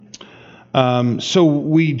So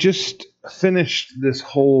we just finished this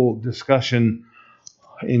whole discussion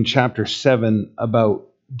in chapter 7 about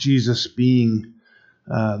Jesus being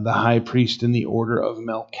the high priest in the order of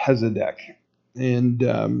Melchizedek. And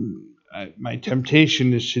my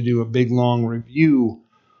temptation is to do a big, long review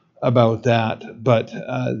about that. But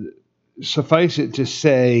suffice it to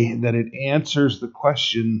say that it answers the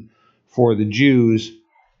question for the Jews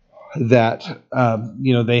that,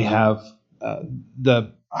 they have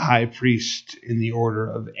the high priest in the order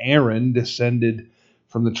of Aaron descended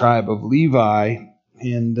from the tribe of Levi,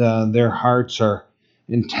 and their hearts are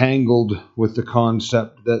entangled with the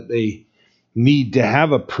concept that they need to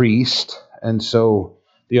have a priest. And so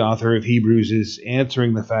the author of Hebrews is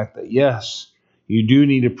answering the fact that, yes, you do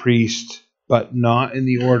need a priest, but not in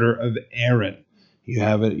the order of Aaron. You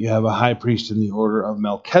have a high priest in the order of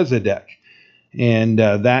Melchizedek. And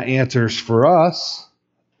that answers for us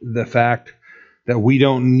the fact that we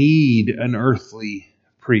don't need an earthly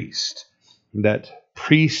priest, that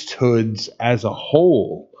priesthoods as a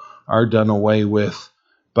whole are done away with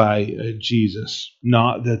by Jesus.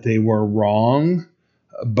 Not that they were wrong,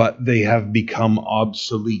 but they have become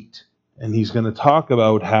obsolete. And he's going to talk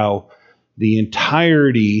about how the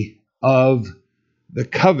entirety of the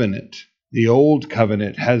covenant, the old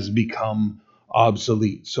covenant, has become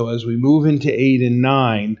obsolete. So as we move into 8 and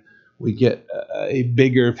 9, we get a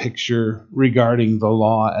bigger picture regarding the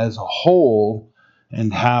law as a whole,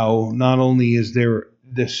 and how not only is there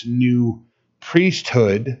this new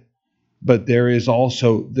priesthood, but there is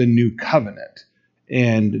also the new covenant,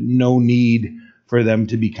 and no need for them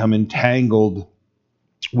to become entangled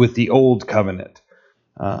with the old covenant.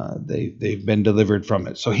 They've been delivered from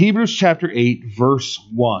it. So Hebrews chapter 8, verse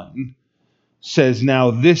 1 says, now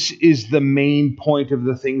this is the main point of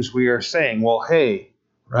the things we are saying. Well, hey,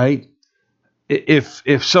 right?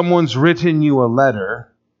 If someone's written you a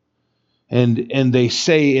letter and they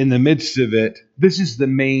say in the midst of it, this is the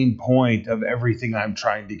main point of everything I'm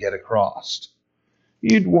trying to get across,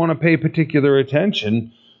 you'd want to pay particular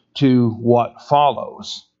attention to what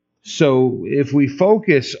follows. So if we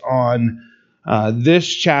focus on this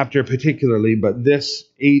chapter particularly, but this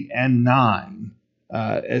 8 and 9,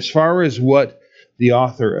 as far as what the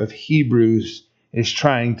author of Hebrews is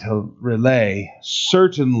trying to relay,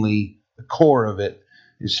 certainly the core of it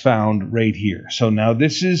is found right here. So now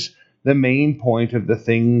this is the main point of the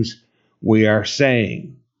things we are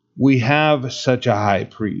saying. We have such a high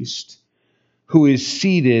priest who is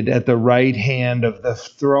seated at the right hand of the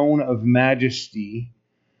throne of majesty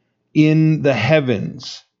in the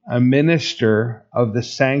heavens, a minister of the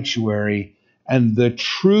sanctuary and the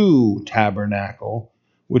true tabernacle,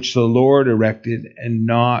 which the Lord erected and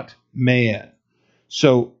not man.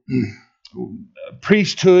 So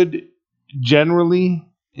priesthood generally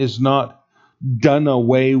is not done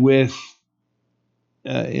away with,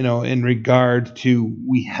 in regard to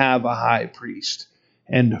we have a high priest.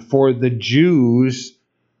 And for the Jews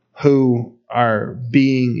who are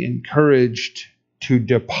being encouraged to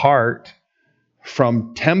depart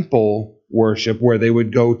from temple worship, where they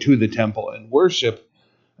would go to the temple and worship,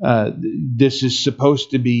 this is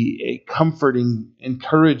supposed to be a comforting,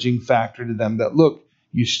 encouraging factor to them that, look,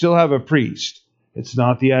 you still have a priest. It's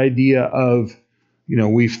not the idea of,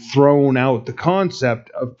 we've thrown out the concept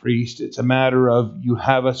of priest. It's a matter of you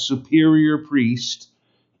have a superior priest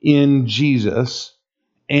in Jesus,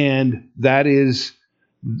 and that is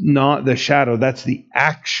not the shadow. That's the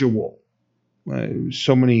actual.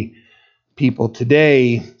 So many people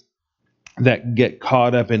today that get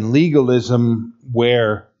caught up in legalism,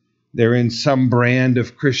 where they're in some brand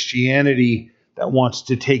of Christianity that wants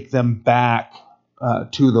to take them back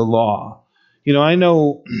to the law. I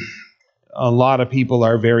know a lot of people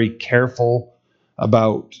are very careful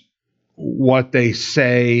about what they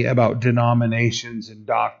say about denominations and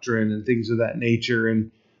doctrine and things of that nature.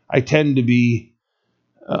 And I tend to be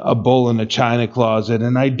a bull in a china closet,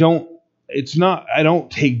 and I don't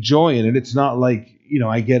take joy in it. It's not like,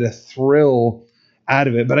 I get a thrill out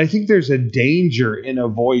of it, but I think there's a danger in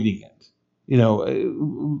avoiding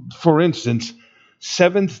it. For instance,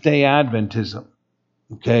 Seventh-day Adventism,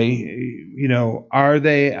 okay, are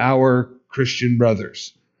they our Christian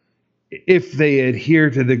brothers? If they adhere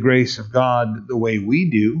to the grace of God the way we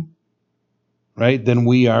do, right, then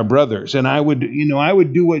we are brothers. And I would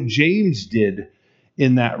do what James did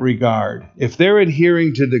in that regard. If they're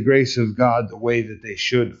adhering to the grace of God the way that they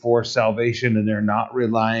should for salvation, and they're not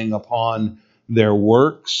relying upon their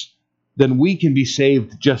works, then we can be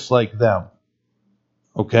saved just like them.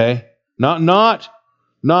 Okay? Not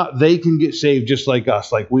they can get saved just like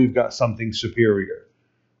us, like we've got something superior.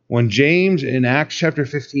 When James in Acts chapter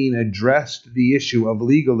 15 addressed the issue of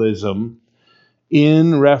legalism,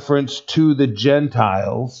 in reference to the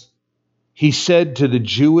Gentiles, he said to the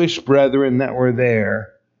Jewish brethren that were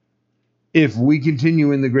there, if we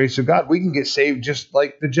continue in the grace of God, we can get saved just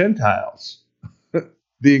like the Gentiles.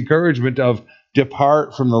 The encouragement of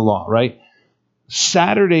depart from the law, right?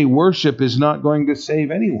 Saturday worship is not going to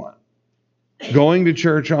save anyone. Going to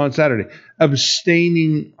church on Saturday,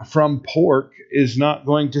 abstaining from pork is not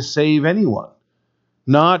going to save anyone.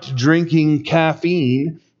 Not drinking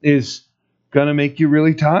caffeine is going to make you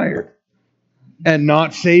really tired and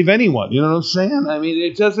not save anyone. You know what I'm saying? I mean,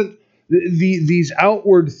 it doesn't, these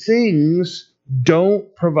outward things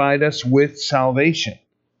don't provide us with salvation.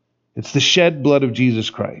 It's the shed blood of Jesus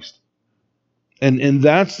Christ. And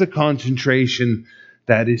that's the concentration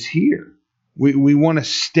that is here. We want to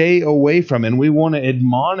stay away from, and we want to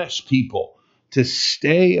admonish people to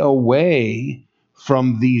stay away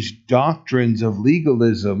from these doctrines of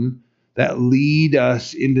legalism that lead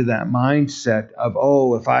us into that mindset of,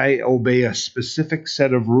 oh, if I obey a specific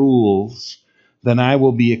set of rules, then I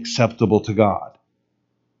will be acceptable to God,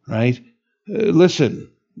 right?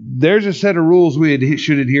 Listen, there's a set of rules we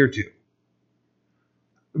should adhere to,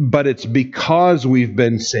 but it's because we've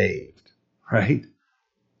been saved, right?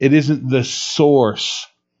 It isn't the source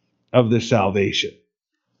of the salvation.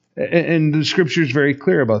 And the scripture is very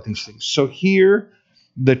clear about these things. So here,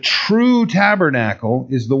 the true tabernacle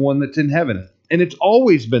is the one that's in heaven. And it's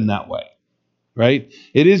always been that way, right?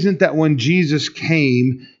 It isn't that when Jesus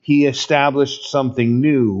came, he established something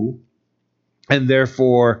new, and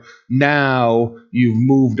therefore now you've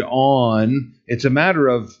moved on. It's a matter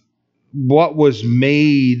of what was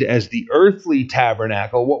made as the earthly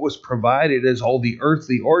tabernacle, what was provided as all the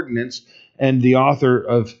earthly ordinance, and the author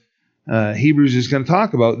of Hebrews is going to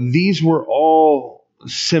talk about. These were all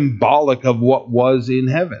symbolic of what was in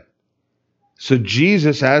heaven. So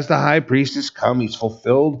Jesus, as the high priest, has come. He's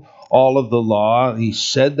fulfilled all of the law. He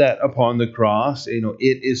said that upon the cross. It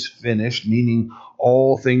is finished, meaning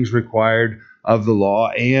all things required of the law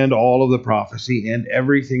and all of the prophecy and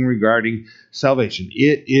everything regarding salvation.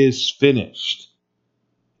 It is finished.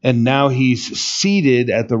 And now he's seated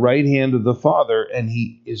at the right hand of the Father, and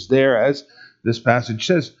he is there, as this passage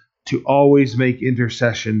says, to always make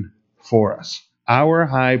intercession for us. Our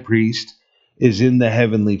high priest is in the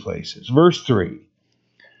heavenly places. Verse 3,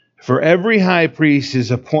 for every high priest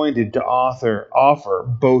is appointed to offer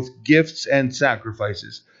both gifts and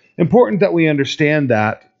sacrifices. Important that we understand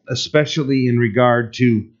that, especially in regard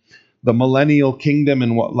to the millennial kingdom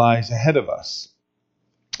and what lies ahead of us.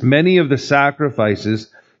 Many of the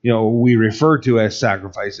sacrifices, we refer to as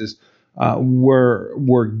sacrifices,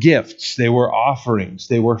 were gifts. They were offerings.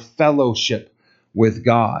 They were fellowship with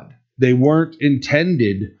God. They weren't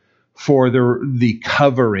intended for the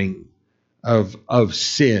covering of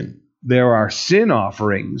sin. There are sin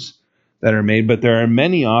offerings that are made, but there are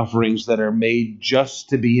many offerings that are made just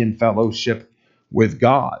to be in fellowship with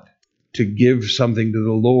God, to give something to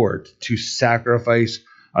the Lord, to sacrifice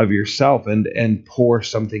of yourself and pour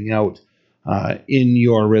something out in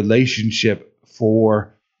your relationship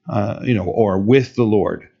for, or with the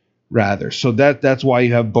Lord, rather. So that's why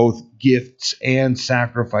you have both gifts and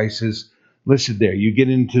sacrifices listed there. You get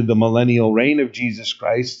into the millennial reign of Jesus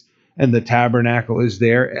Christ, and the tabernacle is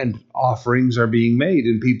there, and offerings are being made.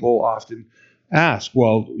 And people often ask,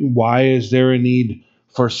 well, why is there a need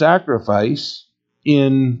for sacrifice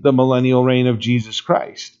in the millennial reign of Jesus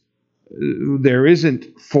Christ? There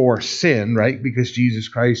isn't for sin, right? Because Jesus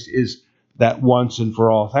Christ is that once and for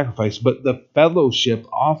all sacrifice. But the fellowship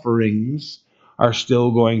offerings are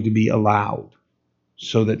still going to be allowed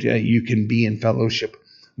so that you can be in fellowship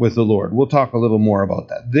with the Lord. We'll talk a little more about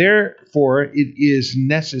that. Therefore, it is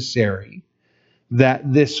necessary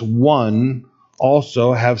that this one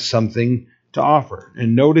also have something to offer.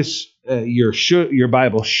 And notice your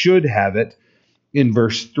Bible should have it in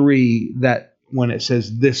verse 3 that when it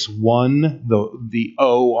says this one, the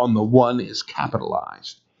O on the one is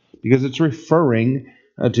capitalized because it's referring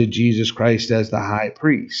to Jesus Christ as the high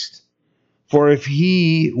priest. For if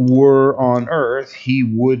he were on earth, he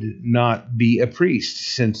would not be a priest,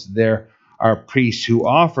 since there are priests who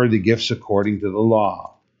offer the gifts according to the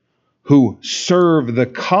law, who serve the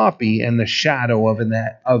copy and the shadow of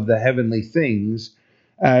the heavenly things,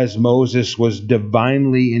 as Moses was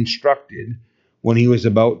divinely instructed when he was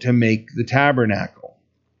about to make the tabernacle.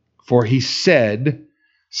 For he said,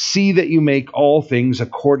 see that you make all things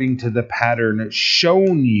according to the pattern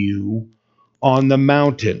shown you on the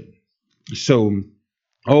mountain. So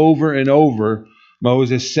over and over,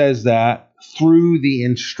 Moses says that through the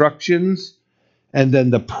instructions and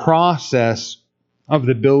then the process of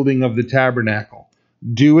the building of the tabernacle.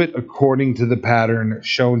 Do it according to the pattern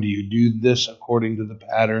shown to you. Do this according to the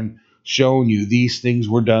pattern shown you. These things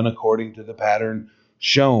were done according to the pattern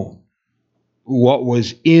shown. What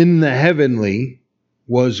was in the heavenly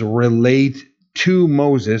was relayed to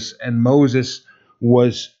Moses, and Moses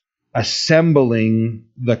was assembling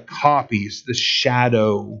the copies, the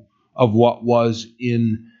shadow of what was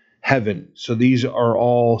in heaven. So these are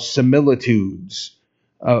all similitudes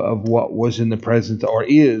of what was in the presence, or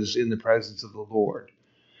is in the presence of the Lord.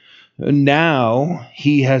 Now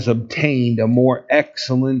he has obtained a more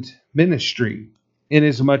excellent ministry,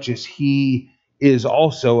 inasmuch as he is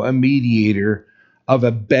also a mediator of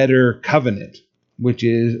a better covenant, which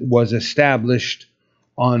was established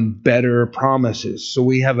on better promises. So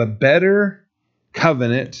we have a better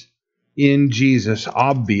covenant in Jesus,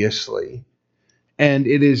 obviously, and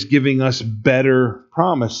it is giving us better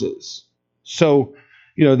promises. So,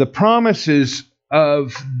 the promises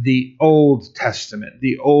of the Old Testament,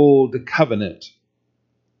 the Old Covenant,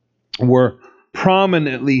 were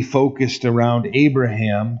prominently focused around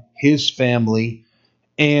Abraham, his family,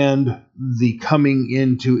 and the coming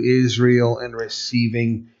into Israel and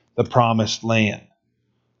receiving the promised land.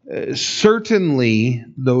 Certainly,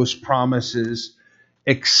 those promises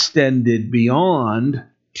extended beyond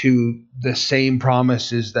to the same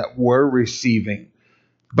promises that we're receiving.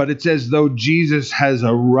 But it's as though Jesus has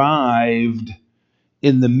arrived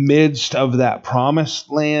in the midst of that promised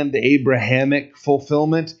land, Abrahamic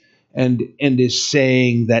fulfillment, and is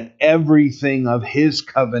saying that everything of his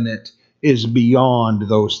covenant is beyond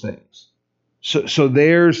those things. So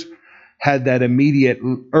theirs had that immediate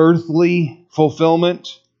earthly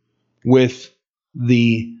fulfillment with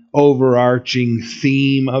the overarching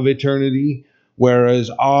theme of eternity, whereas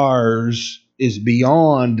ours is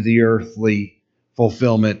beyond the earthly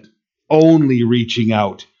fulfillment, only reaching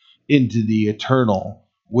out into the eternal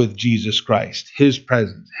with Jesus Christ, his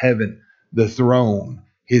presence, heaven, the throne,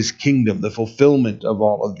 his kingdom, the fulfillment of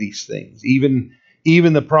all of these things. Even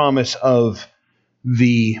the promise of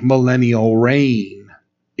the millennial reign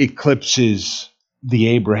eclipses the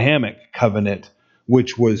Abrahamic covenant,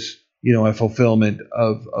 which was, a fulfillment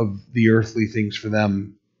of the earthly things for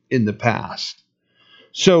them in the past.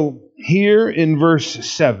 So here in verse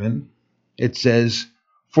 7, it says,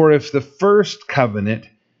 "For if the first covenant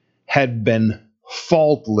had been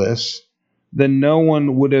faultless, then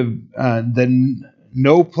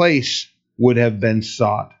no place would have been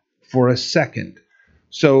sought for a second."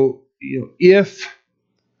 So, if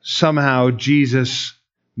somehow Jesus'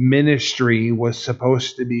 ministry was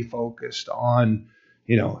supposed to be focused on,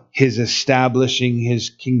 his establishing his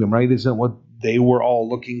kingdom, right? Isn't what they were all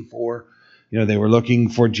looking for? They were looking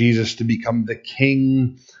for Jesus to become the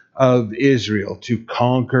king of Israel, to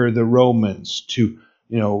conquer the Romans, to,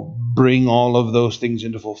 bring all of those things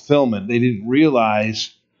into fulfillment. They didn't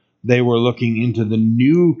realize they were looking into the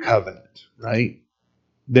new covenant, right?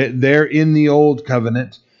 They're in the old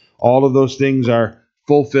covenant. All of those things are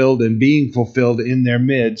fulfilled and being fulfilled in their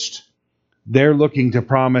midst. They're looking to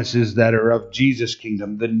promises that are of Jesus'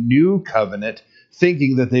 kingdom, the new covenant,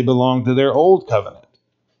 thinking that they belong to their old covenant.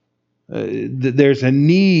 There's a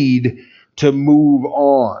need to move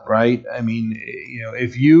on, right? I mean,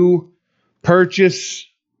 if you purchase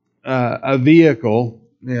a vehicle,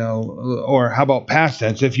 or how about past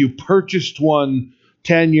tense, if you purchased one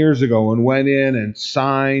 10 years ago and went in and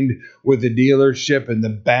signed with the dealership and the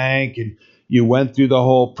bank, and you went through the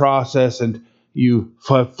whole process and you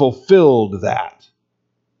fulfilled that.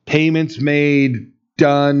 Payments made,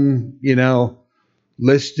 done,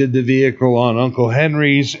 listed the vehicle on Uncle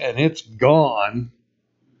Henry's, and it's gone,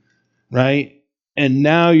 right? And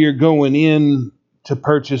now you're going in to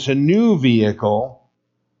purchase a new vehicle.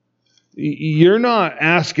 You're not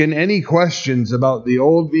asking any questions about the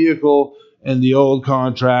old vehicle and the old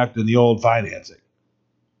contract and the old financing.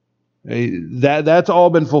 That's all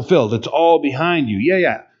been fulfilled. It's all behind you.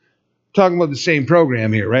 Yeah. Talking about the same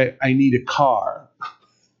program here, right? I need a car.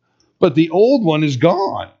 But the old one is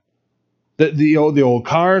gone. The old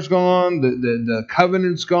car's gone. The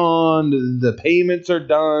covenant's gone. The payments are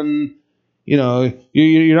done.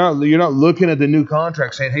 You're not looking at the new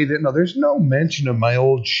contract saying, "Hey, no, there's no mention of my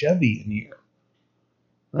old Chevy in here."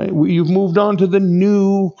 Right? You've moved on to the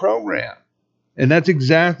new program. And that's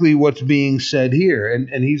exactly what's being said here.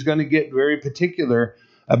 And he's going to get very particular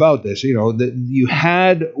about this. That you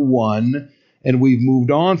had one, and we've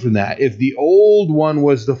moved on from that. If the old one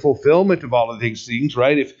was the fulfillment of all of these things,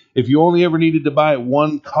 right? If you only ever needed to buy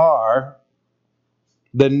one car,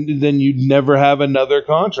 then you'd never have another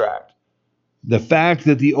contract. The fact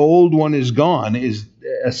that the old one is gone is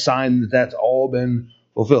a sign that that's all been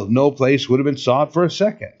fulfilled. No place would have been sought for a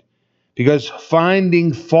second. Because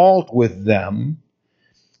finding fault with them,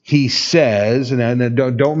 he says, and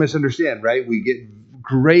don't misunderstand, right? We get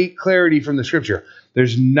great clarity from the scripture.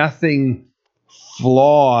 There's nothing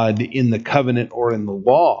flawed in the covenant or in the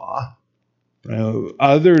law,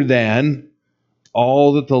 other than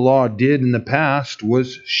all that the law did in the past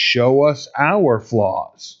was show us our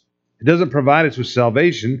flaws. It doesn't provide us with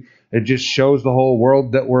salvation. It just shows the whole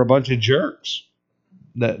world that we're a bunch of jerks,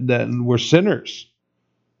 that we're sinners.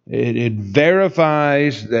 It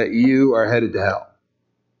verifies that you are headed to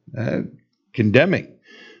hell, condemning.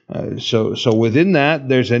 So within that,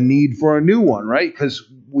 there's a need for a new one, right? Because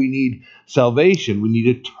we need salvation. We need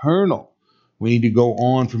eternal. We need to go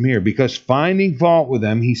on from here. Because finding fault with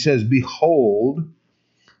them, he says, behold,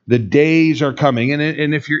 the days are coming.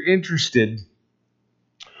 And if you're interested,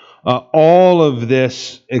 all of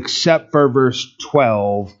this, except for verse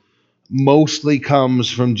 12, mostly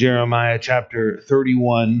comes from Jeremiah chapter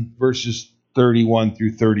 31, verses 31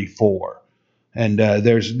 through 34. And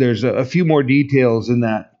there's a few more details in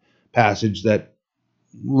that passage that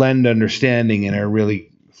lend understanding and are really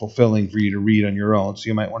fulfilling for you to read on your own. So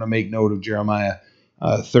you might want to make note of Jeremiah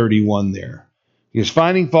 31 there. Because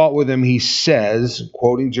finding fault with him, he says,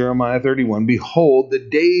 quoting Jeremiah 31, behold, the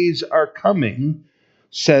days are coming,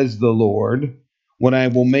 says the Lord, when I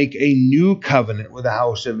will make a new covenant with the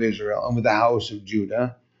house of Israel and with the house of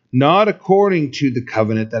Judah, not according to the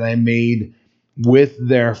covenant that I made with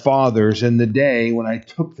their fathers in the day when I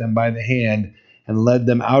took them by the hand and led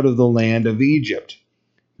them out of the land of Egypt,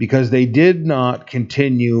 because they did not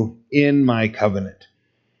continue in my covenant,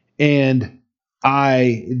 and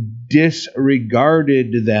I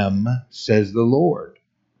disregarded them, says the Lord.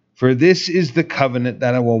 For this is the covenant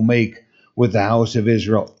that I will make with the house of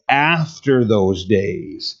Israel after those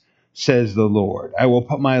days, says the Lord. I will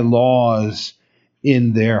put my laws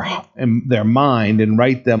in their mind and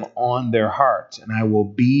write them on their hearts, and I will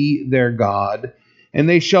be their God, and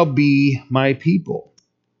they shall be my people.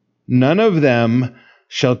 None of them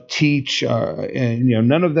shall teach,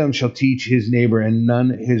 none of them shall teach his neighbor and none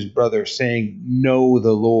his brother, saying, know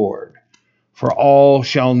the Lord. For all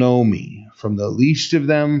shall know me, from the least of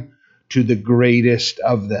them to the greatest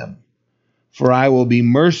of them. For I will be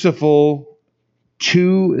merciful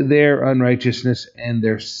to their unrighteousness, and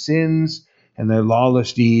their sins and their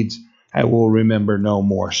lawless deeds I will remember no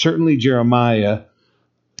more. Certainly Jeremiah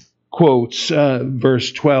quotes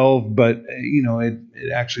verse 12, but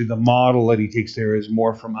it actually, the model that he takes there is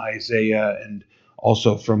more from Isaiah and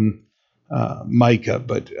also from Micah.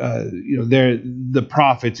 But the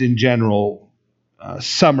prophets in general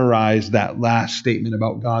summarize that last statement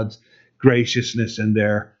about God's graciousness and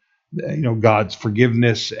their God's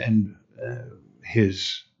forgiveness and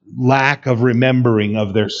his lack of remembering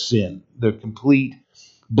of their sin, the complete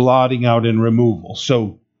blotting out and removal.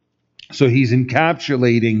 So he's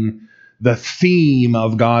encapsulating the theme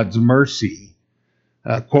of God's mercy,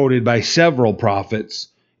 quoted by several prophets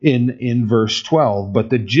in verse 12. But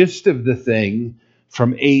the gist of the thing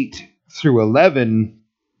from 8 through 11,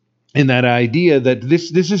 in that idea that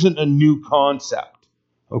this isn't a new concept,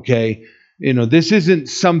 okay? This isn't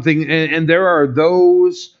something, and there are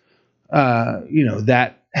those,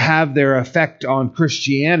 that have their effect on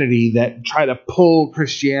Christianity that try to pull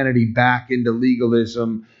Christianity back into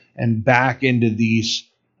legalism and back into these,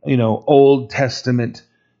 Old Testament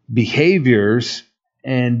behaviors.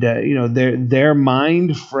 And, their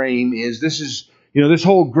mind frame is, this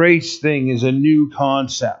whole grace thing is a new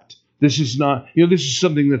concept. This is not, this is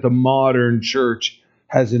something that the modern church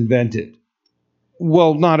has invented.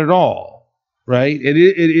 Well, not at all, right?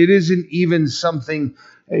 It isn't even something,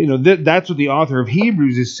 that's what the author of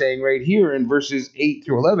Hebrews is saying right here in verses 8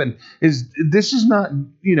 through 11, is this is not,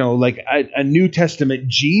 like a New Testament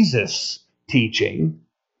Jesus teaching.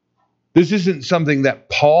 This isn't something that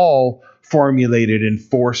Paul formulated and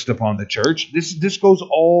forced upon the church. This goes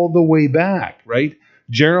all the way back, right?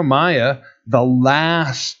 Jeremiah, the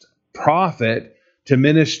last prophet to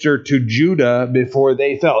minister to Judah before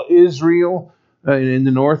they fell. Israel in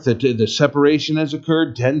the north, the separation has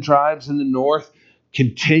occurred, 10 tribes in the north,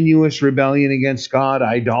 continuous rebellion against God,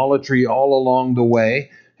 idolatry all along the way,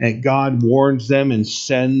 and God warns them and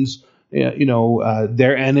sends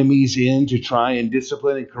their enemies in to try and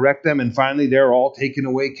discipline and correct them, and finally they're all taken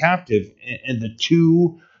away captive. And the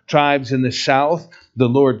 2 tribes in the south, the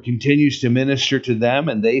Lord continues to minister to them,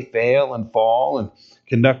 and they fail and fall and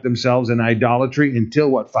conduct themselves in idolatry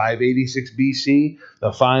until 586 BC,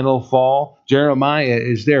 the final fall. Jeremiah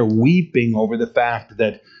is there weeping over the fact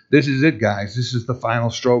that this is it, guys. This is the final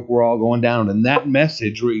stroke. We're all going down. And that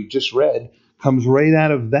message we just read comes right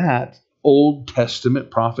out of that Old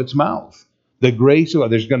Testament prophet's mouth. The grace of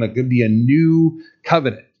God. There's going to be a new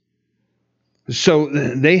covenant. So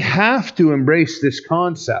they have to embrace this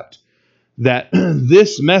concept that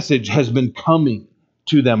this message has been coming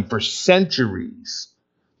to them for centuries,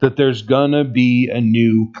 that there's going to be a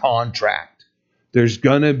new contract. There's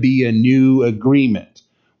going to be a new agreement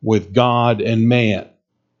with God and man.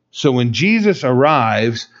 So when Jesus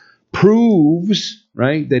arrives, proves,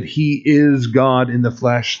 right, that he is God in the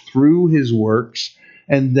flesh through his works,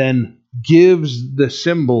 and then gives the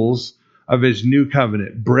symbols of his new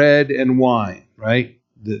covenant, bread and wine, right?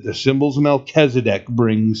 The symbols Melchizedek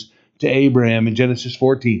brings to Abraham in Genesis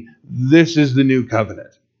 14. This is the new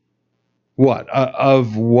covenant. What?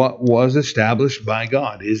 Of what was established by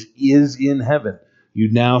God is in heaven.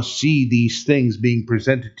 You now see these things being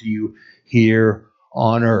presented to you here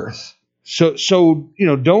on earth. So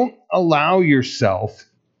don't allow yourself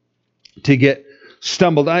to get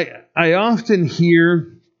stumbled. I often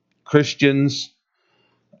hear Christians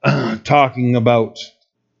talking about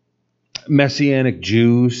Messianic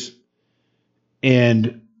Jews,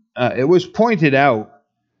 and it was pointed out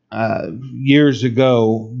years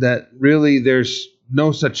ago that really there's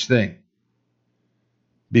no such thing,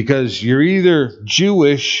 because you're either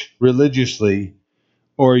Jewish religiously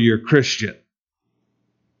or you're Christian.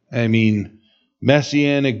 I mean,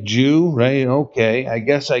 Messianic Jew, right? Okay, I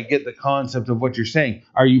guess I get the concept of what you're saying.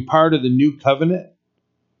 Are you part of the new covenant?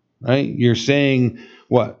 Right? You're saying,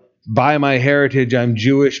 what? By my heritage, I'm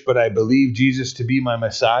Jewish, but I believe Jesus to be my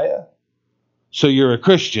Messiah. So you're a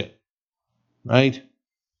Christian, right?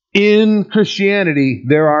 In Christianity,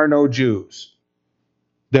 there are no Jews.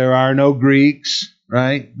 There are no Greeks,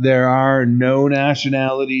 right? There are no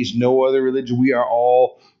nationalities, no other religion. We are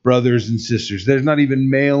all brothers and sisters. There's not even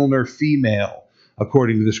male nor female,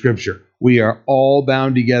 according to the scripture. We are all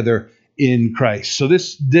bound together in Christ. So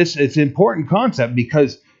this it's an important concept,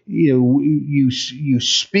 because you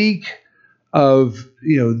speak of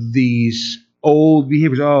these old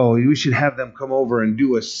behaviors. Oh, we should have them come over and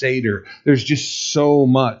do a Seder. There's just so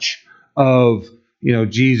much of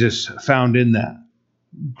Jesus found in that.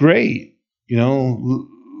 Great.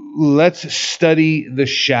 Let's study the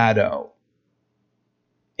shadow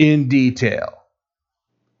in detail.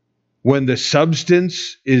 When the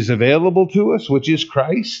substance is available to us, which is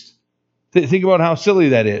Christ, think about how silly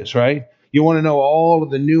that is, right? You want to know all of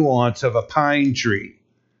the nuance of a pine tree.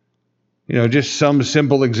 Just some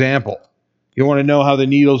simple example. You want to know how the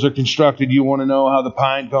needles are constructed. You want to know how the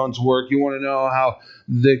pine cones work. You want to know how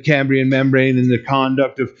the Cambrian membrane and the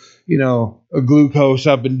conduct of, a glucose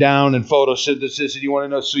up and down and photosynthesis. And you want to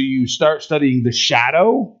know, so you start studying the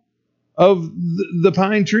shadow of the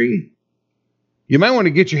pine tree. You might want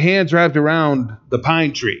to get your hands wrapped around the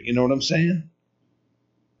pine tree. You know what I'm saying?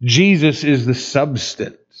 Jesus is the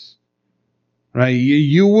substance, right?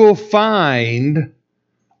 You will find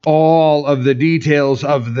all of the details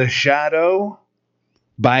of the shadow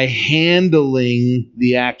by handling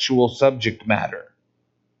the actual subject matter.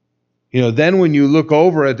 Then when you look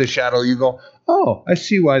over at the shadow, you go, oh, I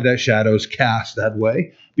see why that shadow is cast that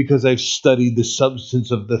way, because I've studied the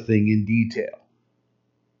substance of the thing in detail.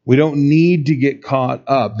 We don't need to get caught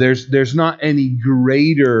up. There's not any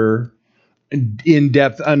greater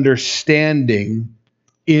in-depth understanding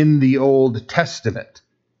in the Old Testament.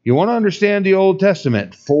 You want to understand the Old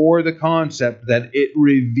Testament for the concept that it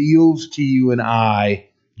reveals to you and I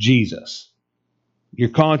Jesus. Your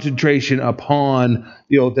concentration upon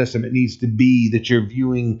the Old Testament needs to be that you're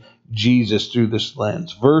viewing Jesus through this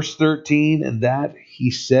lens. Verse 13, and that he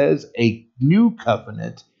says, a new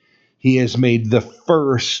covenant he has made the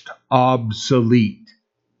first obsolete.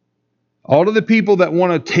 All of the people that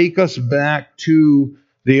want to take us back to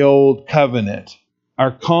the old covenant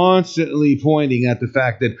are constantly pointing at the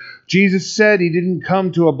fact that Jesus said he didn't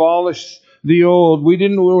come to abolish the old.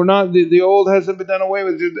 The old hasn't been done away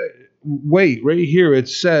with. Wait, right here it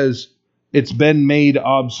says it's been made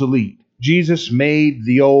obsolete. Jesus made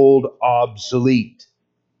the old obsolete.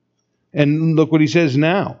 And look what he says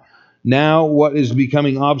now. Now what is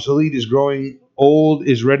becoming obsolete is growing old,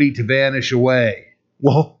 is ready to vanish away.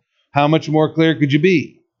 Well, how much more clear could you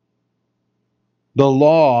be? The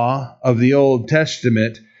law of the Old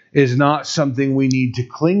Testament is not something we need to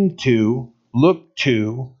cling to, look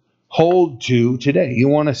to, hold to today. You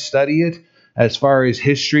want to study it as far as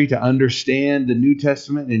history to understand the New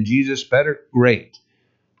Testament and Jesus better? Great.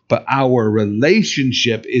 But our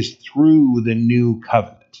relationship is through the new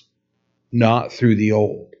covenant, not through the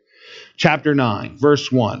old. Chapter 9,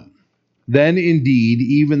 verse 1. Then indeed,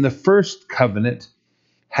 even the first covenant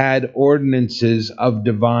had ordinances of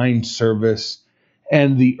divine service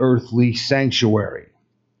and the earthly sanctuary.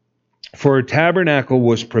 For a tabernacle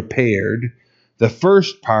was prepared the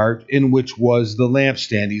first part, in which was the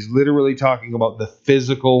lampstand. He's literally talking about the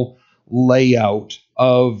physical layout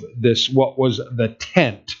of this, what was the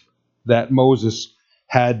tent that Moses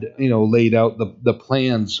had, laid out the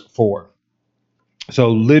plans for. So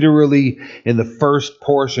literally in the first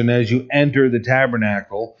portion, as you enter the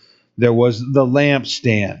tabernacle, there was the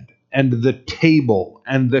lampstand and the table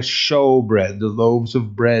and the showbread, the loaves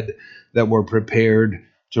of bread that were prepared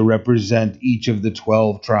to represent each of the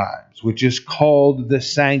 12 tribes, which is called the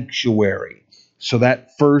sanctuary. So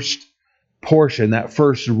that first portion, that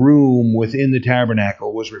first room within the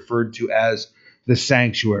tabernacle was referred to as the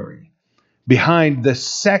sanctuary. Behind the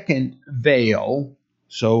second veil,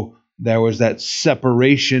 so there was that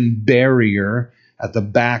separation barrier at the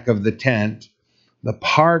back of the tent, the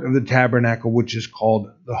part of the tabernacle which is called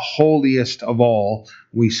the holiest of all.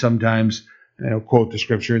 We sometimes quote the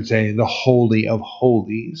scripture and say the Holy of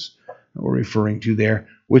Holies, we're referring to there,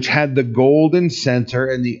 which had the golden censer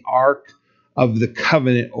and the ark of the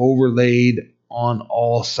covenant overlaid on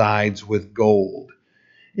all sides with gold,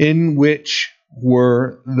 in which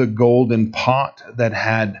were the golden pot that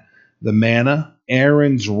had the manna,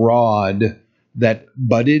 Aaron's rod that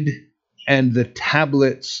budded, and the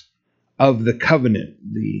tablets of the covenant,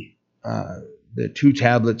 the 2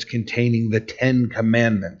 tablets containing the 10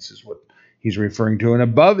 commandments is what he's referring to. And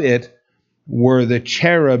above it were the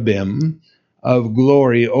cherubim of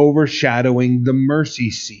glory overshadowing the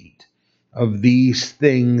mercy seat. Of these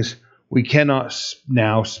things we cannot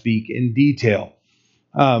now speak in detail.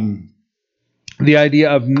 The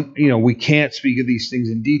idea of, we can't speak of these things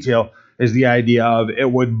in detail is the idea of it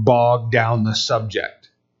would bog down the subject.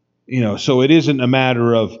 So it isn't a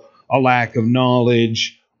matter of a lack of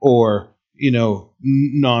knowledge or,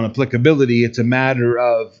 non-applicability. It's a matter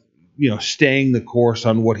of, staying the course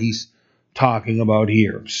on what he's talking about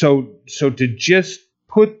here. So to just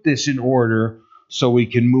put this in order so we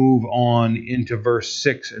can move on into verse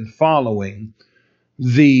 6 and following,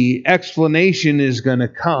 the explanation is going to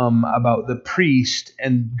come about the priest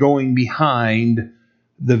and going behind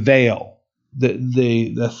the veil.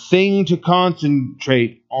 The thing to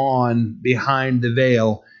concentrate on behind the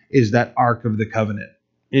veil is that Ark of the Covenant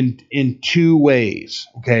in 2 ways.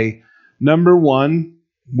 Okay, number 1,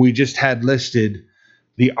 we just had listed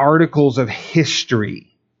the articles of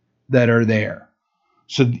history that are there.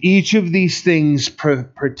 So each of these things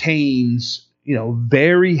pertains,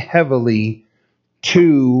 very heavily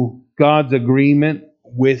to God's agreement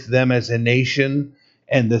with them as a nation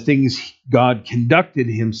and the things God conducted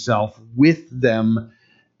himself with them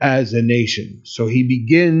as a nation. So he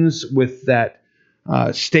begins with that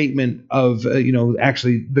statement of,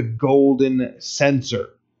 actually the golden censer.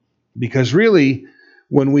 Because really,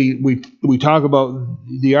 when we talk about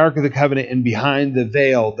the Ark of the Covenant and behind the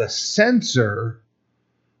veil, the censer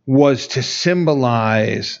was to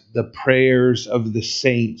symbolize the prayers of the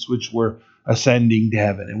saints which were ascending to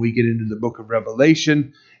heaven. And we get into the book of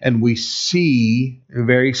Revelation and we see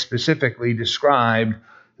very specifically described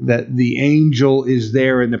that the angel is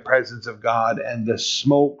there in the presence of God, and the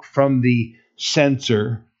smoke from the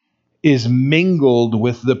censer is mingled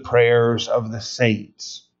with the prayers of the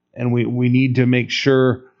saints. And we need to make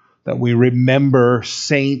sure that we remember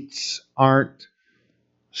saints aren't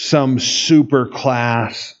some super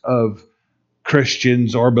class of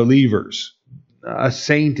Christians or believers. A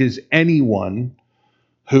saint is anyone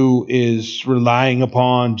who is relying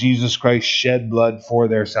upon Jesus Christ's shed blood for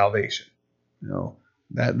their salvation.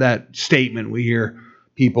 That statement we hear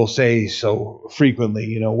people say so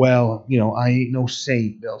frequently, I ain't no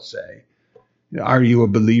saint, they'll say. Are you a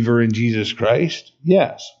believer in Jesus Christ?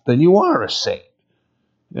 Yes, then you are a saint.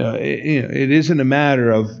 It isn't a matter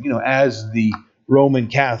of, as the Roman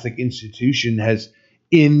Catholic institution has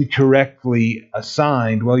incorrectly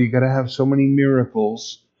assigned, well, you got to have so many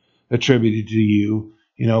miracles attributed to you.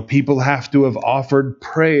 People have to have offered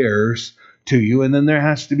prayers to you, and then there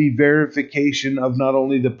has to be verification of not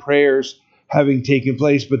only the prayers having taken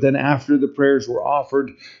place, but then after the prayers were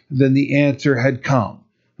offered, then the answer had come.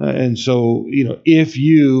 And so, if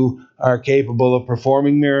you are capable of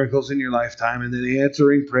performing miracles in your lifetime and then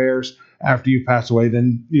answering prayers after you pass away,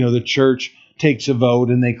 then, the church takes a vote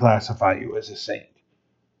and they classify you as a saint.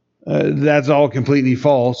 That's all completely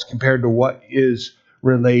false compared to what is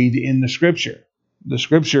relayed in the Scripture. The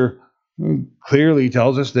Scripture clearly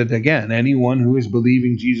tells us that, again, anyone who is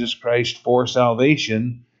believing Jesus Christ for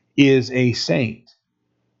salvation is a saint.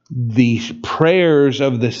 The prayers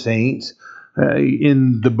of the saints,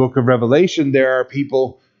 in the book of Revelation, there are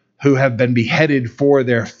people who have been beheaded for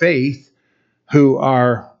their faith, who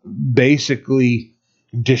are basically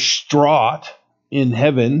distraught in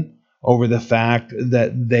heaven over the fact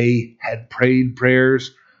that they had prayed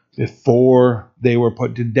prayers before they were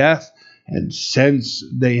put to death. And since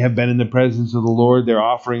they have been in the presence of the Lord, they're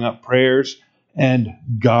offering up prayers, and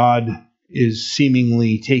God is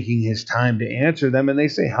seemingly taking his time to answer them. And they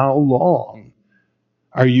say, how long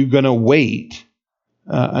are you going to wait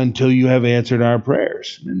until you have answered our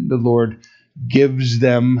prayers? And the Lord gives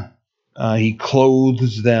them, he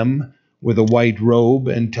clothes them with a white robe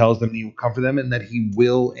and tells them he will comfort them and that he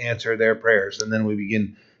will answer their prayers. And then we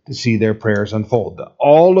begin to see their prayers unfold.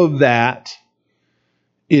 All of that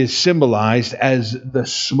is symbolized as the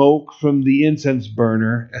smoke from the incense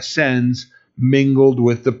burner ascends, mingled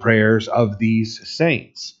with the prayers of these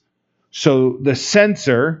saints. So the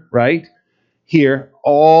censer, right, here,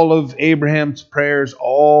 all of Abraham's prayers,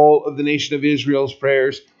 all of the nation of Israel's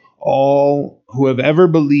prayers, all who have ever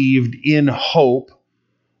believed in hope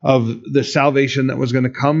of the salvation that was going to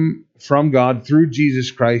come from God through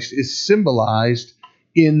Jesus Christ is symbolized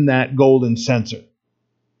in that golden censer.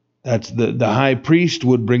 That's the high priest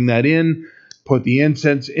would bring that in, put the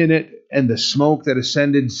incense in it, and the smoke that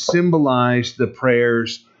ascended symbolized the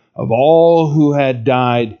prayers of all who had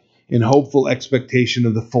died in hopeful expectation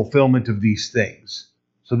of the fulfillment of these things.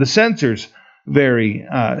 So the censer's very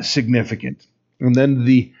significant. And then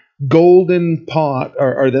the golden pot,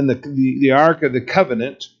 or then the Ark of the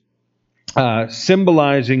Covenant,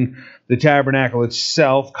 symbolizing the tabernacle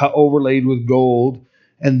itself, overlaid with gold,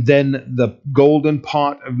 and then the golden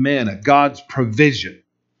pot of manna, God's provision.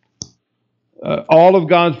 All of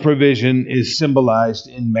God's provision is symbolized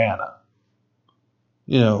in manna.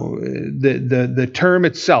 You know, the term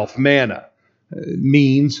itself, manna,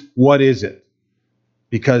 means what is it?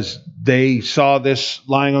 Because they saw this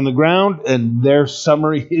lying on the ground, and their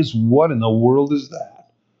summary is, what in the world is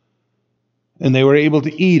that? And they were able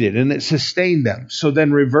to eat it, and it sustained them. So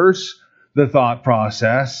then reverse the thought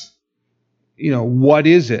process. You know, what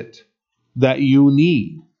is it that you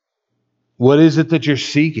need? What is it that you're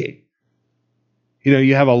seeking? You know,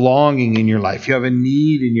 you have a longing in your life. You have a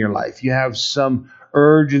need in your life. You have some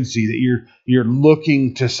urgency that you're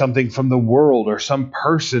looking to something from the world or some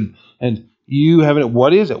person, and you have it.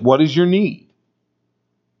 What is it? What is your need?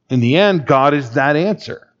 In the end, God is that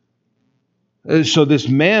answer. So this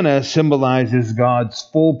manna symbolizes God's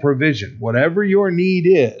full provision. Whatever your need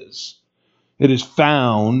is, it is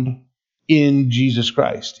found in Jesus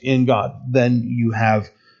Christ, in God. Then you have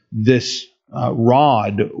this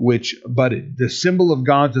rod, which budded, the symbol of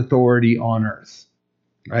God's authority on earth,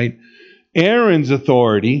 right? Aaron's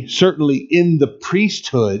authority, certainly in the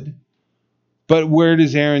priesthood, but where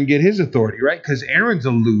does Aaron get his authority, right? Because Aaron's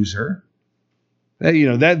a loser.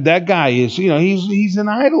 That guy is, he's an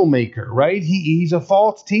idol maker, right? He's a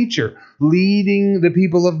false teacher, leading the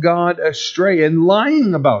people of God astray and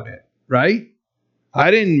lying about it, right?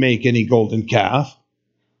 I didn't make any golden calf.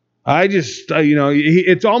 I just,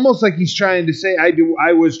 it's almost like he's trying to say,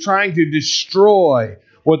 I was trying to destroy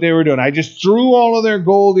what they were doing. I just threw all of their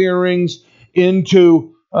gold earrings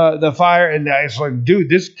into the fire, and I was like, dude,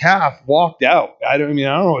 this calf walked out. I don't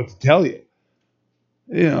know what to tell you.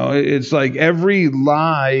 It's like every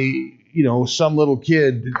lie, some little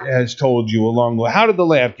kid has told you along the way. How did the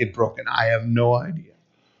lamp get broken? I have no idea.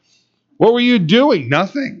 What were you doing?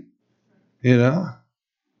 Nothing.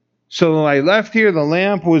 So I left here, the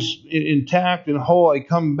lamp was intact and whole. I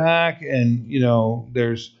come back and,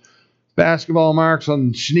 there's basketball marks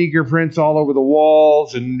on sneaker prints all over the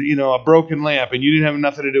walls and, a broken lamp, and you didn't have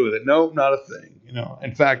nothing to do with it. Nope, not a thing.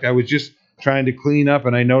 In fact, I was just trying to clean up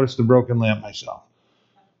and I noticed the broken lamp myself.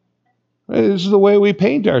 This is the way we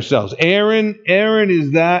paint ourselves. Aaron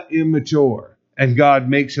is that immature, and God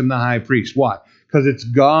makes him the high priest. Why? Because it's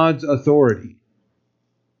God's authority.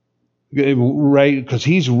 Right? Because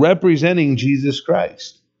he's representing Jesus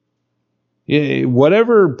Christ.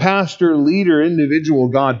 Whatever pastor, leader, individual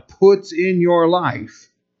God puts in your life,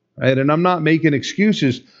 right? And I'm not making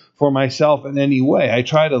excuses for myself in any way. I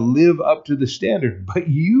try to live up to the standard. But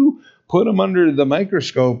you put them under the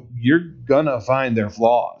microscope, you're going to find their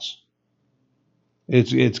flaws.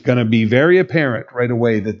 It's going to be very apparent right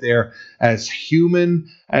away that they're as human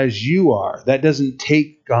as you are. That doesn't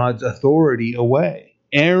take God's authority away.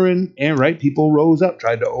 Aaron, right? People rose up,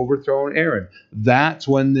 tried to overthrow Aaron. That's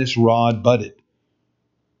when this rod budded.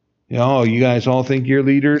 You guys all think you're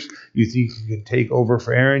leaders. You think you can take over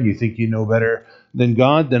for Aaron. You think you know better than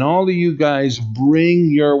God. Then all of you guys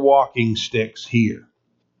bring your walking sticks here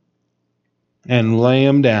and lay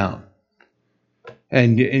them down.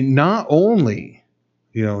 And not only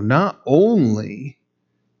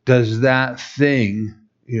does that thing,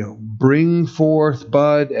 bring forth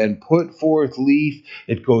bud and put forth leaf.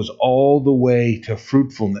 It goes all the way to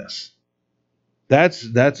fruitfulness. That's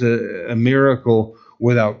a miracle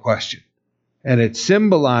without question. And it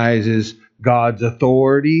symbolizes God's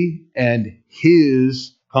authority and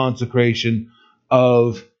his consecration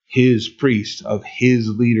of his priest, of his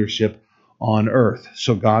leadership on earth.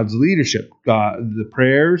 So God's leadership, the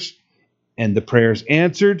prayers and the prayers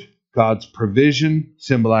answered, God's provision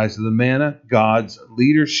symbolized the manna, God's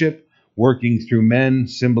leadership working through men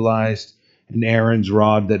symbolized in Aaron's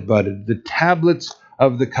rod that budded. The tablets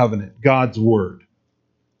of the covenant, God's word.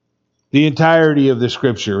 The entirety of the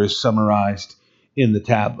scripture is summarized in the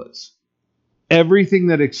tablets. Everything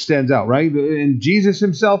that extends out, right? And Jesus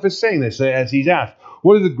himself is saying this as he's asked,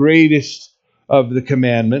 what are the greatest of the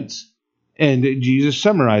commandments? And Jesus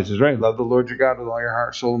summarizes, right? Love the Lord your God with all your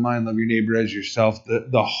heart, soul, and mind. Love your neighbor as yourself.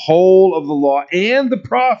 The whole of the law and the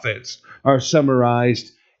prophets are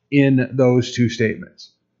summarized in those two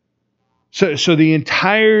statements. So the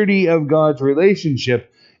entirety of God's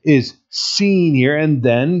relationship is seen here, and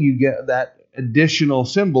then you get that additional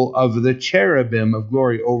symbol of the cherubim of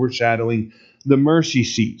glory overshadowing the mercy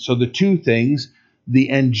seat. So the two things, the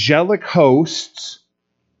angelic hosts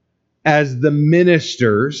as the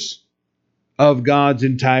ministers of God's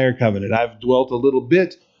entire covenant. I've dwelt a little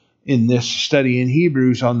bit in this study in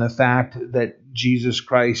Hebrews on the fact that Jesus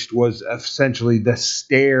Christ was essentially the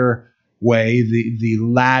stairway, the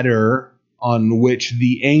ladder on which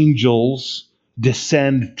the angels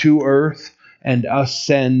descend to earth and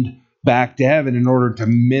ascend back to heaven in order to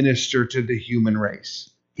minister to the human race.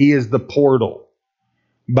 He is the portal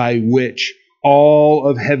by which all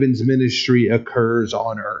of heaven's ministry occurs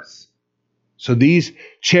on earth. So these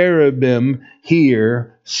cherubim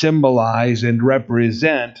here symbolize and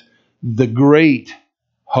represent the great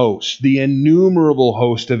host, the innumerable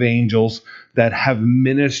host of angels that have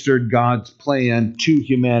ministered God's plan to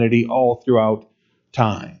humanity all throughout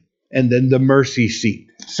time. And then the mercy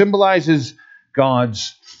seat symbolizes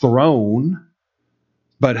God's throne,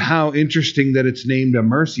 but how interesting that it's named a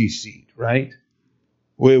mercy seat, right?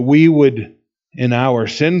 We would, in our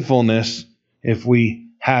sinfulness, if we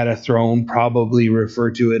had a throne, probably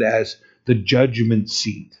refer to it as the judgment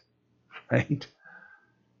seat, right?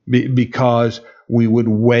 Because we would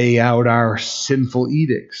weigh out our sinful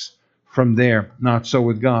edicts from there. Not so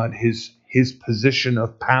with God. His position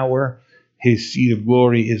of power, his seat of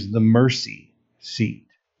glory is the mercy seat.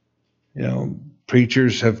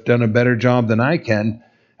 Preachers have done a better job than I can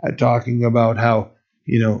at talking about how,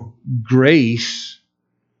 grace,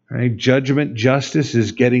 right? Judgment, justice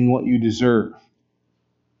is getting what you deserve.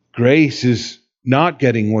 Grace is not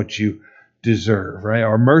getting what you deserve, right?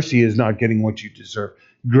 Or mercy is not getting what you deserve.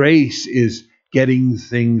 Grace is getting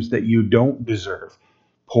things that you don't deserve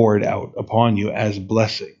poured out upon you as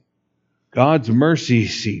blessing. God's mercy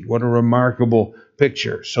seat, what a remarkable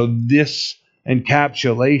picture. So this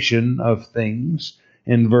encapsulation of things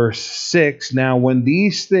in verse 6, now when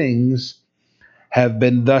these things have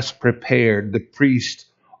been thus prepared, the priest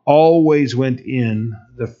always went in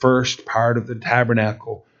the first part of the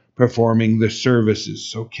tabernacle, performing the services,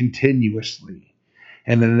 so continuously.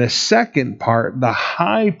 And in the second part, the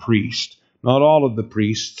high priest, not all of the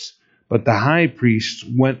priests, but the high priest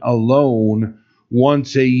went alone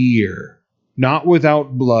once a year, not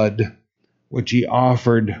without blood, which he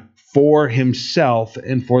offered for himself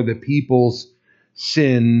and for the people's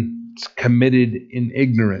sins committed in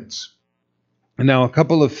ignorance. And now a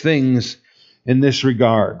couple of things in this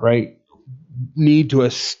regard, right? Need to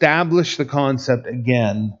establish the concept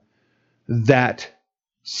again that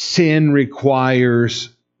sin requires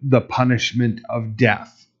the punishment of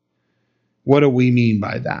death. What do we mean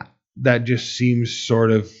by that? That just seems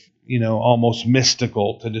sort of, almost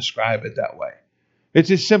mystical to describe it that way. It's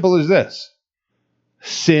as simple as this.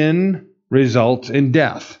 Sin results in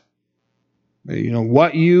death.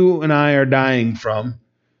 What you and I are dying from,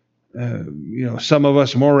 some of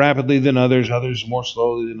us more rapidly than others more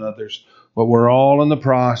slowly than others, but we're all in the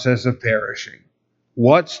process of perishing.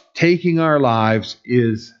 What's taking our lives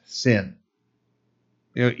is sin.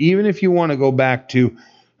 Even if you want to go back to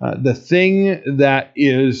the thing that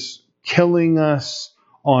is killing us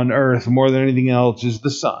on earth more than anything else is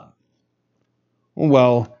the sun.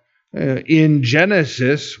 Well, in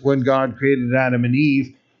Genesis, when God created Adam and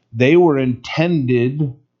Eve, they were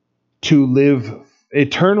intended to live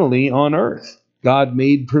eternally on earth. God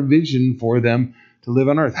made provision for them to live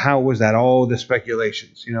on earth. How was that? All the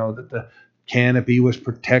speculations, that the canopy was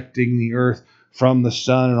protecting the earth from the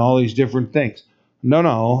sun and all these different things.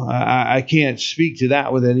 No, I can't speak to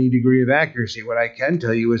that with any degree of accuracy. What I can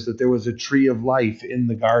tell you is that there was a tree of life in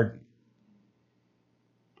the garden.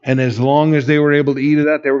 And as long as they were able to eat of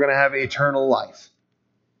that, they were going to have eternal life.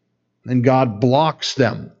 And God blocks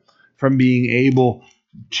them from being able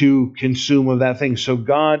to consume of that thing. So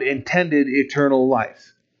God intended eternal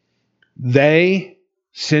life. They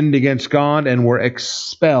sinned against God and were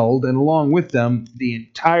expelled, and along with them, the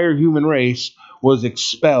entire human race was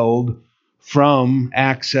expelled from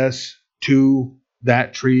access to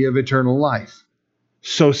that tree of eternal life.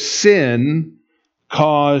 So sin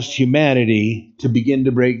caused humanity to begin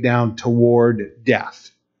to break down toward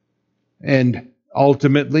death. And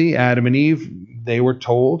ultimately, Adam and Eve, they were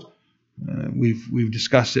told, we've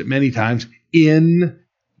discussed it many times, in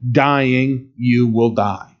dying, you will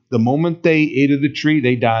die. The moment they ate of the tree,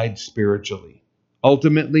 they died spiritually.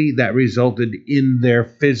 Ultimately, that resulted in their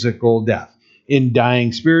physical death. In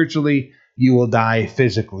dying spiritually, you will die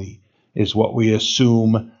physically, is what we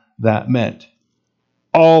assume that meant.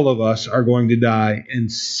 All of us are going to die,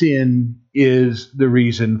 and sin is the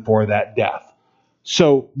reason for that death.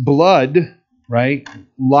 So blood, right,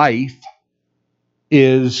 life,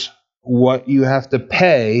 is what you have to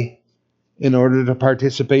pay in order to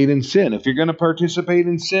participate in sin. If you're going to participate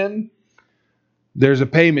in sin, there's a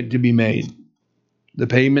payment to be made. The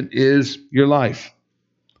payment is your life.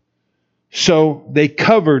 So they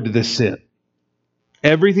covered the sin.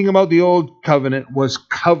 Everything about the old covenant was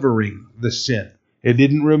covering the sin. It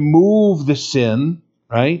didn't remove the sin,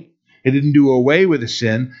 right? It didn't do away with the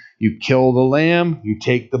sin. You kill the lamb, you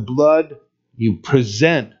take the blood, you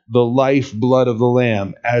present the life blood of the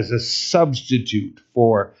lamb as a substitute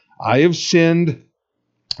for, I have sinned,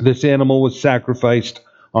 this animal was sacrificed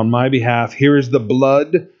on my behalf. Here is the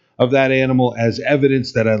blood of that animal as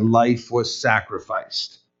evidence that a life was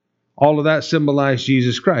sacrificed. All of that symbolized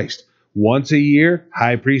Jesus Christ. Once a year,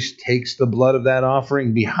 high priest takes the blood of that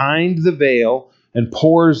offering behind the veil and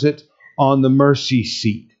pours it on the mercy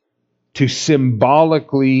seat to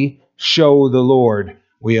symbolically show the Lord,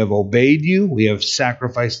 we have obeyed you, we have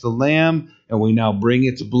sacrificed the lamb, and we now bring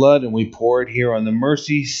its blood and we pour it here on the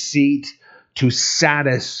mercy seat to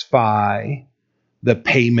satisfy the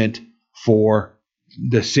payment for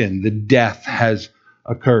the sin. The death has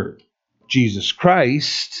occurred. Jesus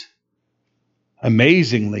Christ,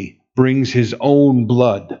 amazingly, brings his own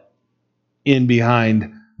blood in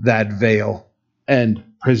behind that veil and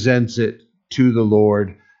presents it to the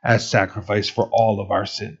Lord as sacrifice for all of our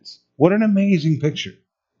sins. What an amazing picture.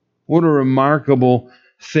 What a remarkable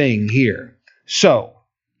thing here. So,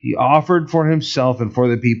 he offered for himself and for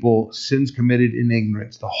the people sins committed in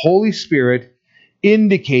ignorance. The Holy Spirit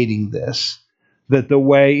indicating this, that the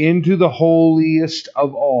way into the holiest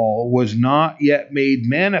of all was not yet made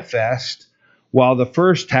manifest while the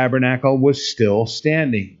first tabernacle was still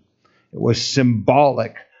standing. It was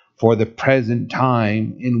symbolic for the present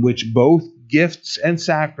time in which both gifts and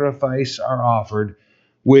sacrifice are offered,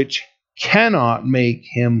 which cannot make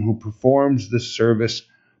him who performs the service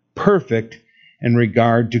perfect in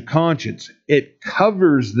regard to conscience. It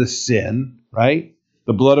covers the sin, right?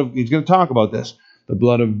 The blood of, he's going to talk about this, the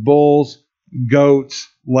blood of bulls, goats,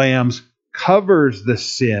 lambs covers the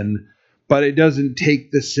sin, but it doesn't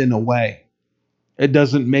take the sin away. It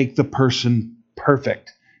doesn't make the person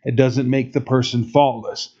perfect. It doesn't make the person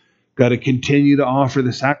faultless. Got to continue to offer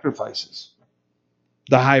the sacrifices.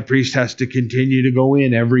 The high priest has to continue to go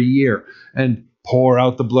in every year and pour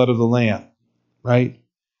out the blood of the lamb, right?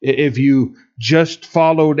 If you just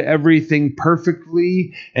followed everything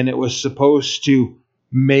perfectly and it was supposed to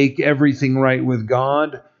make everything right with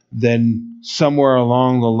God, then somewhere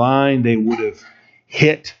along the line they would have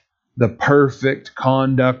hit the perfect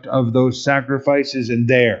conduct of those sacrifices, and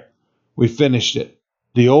there, we finished it.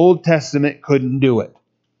 The Old Testament couldn't do it.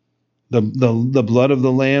 The blood of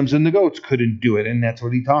the lambs and the goats couldn't do it, and that's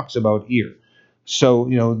what he talks about here. So,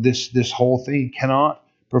 this whole thing cannot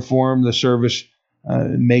perform the service,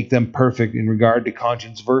 make them perfect in regard to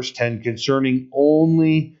conscience. Verse 10, concerned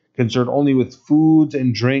only with foods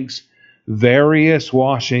and drinks, various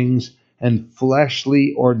washings, and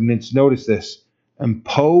fleshly ordinance. Notice this,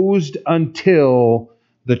 imposed until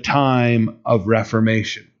the time of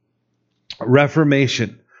Reformation.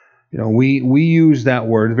 Reformation. We use that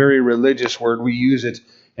word, a very religious word. We use it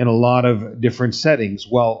in a lot of different settings.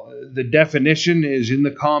 Well, the definition is in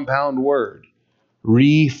the compound word,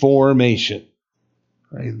 reformation.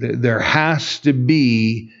 Right? There has to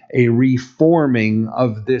be a reforming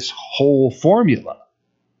of this whole formula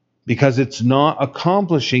because it's not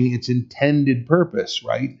accomplishing its intended purpose,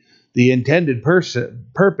 right? The intended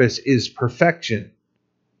purpose is perfection.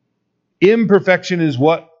 Imperfection is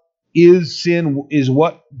what is sin, is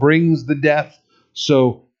what brings the death.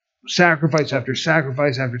 So sacrifice after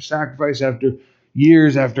sacrifice after sacrifice after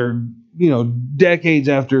years after, decades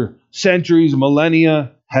after centuries,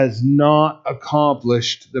 millennia, has not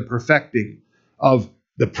accomplished the perfecting of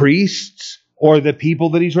the priests or the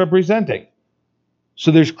people that he's representing.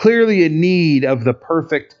 So there's clearly a need of the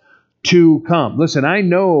perfect to come. Listen, I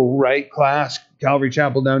know, right, class, Calvary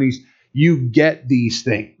Chapel Down East, you get these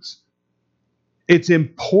things. It's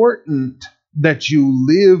important that you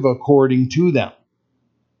live according to them.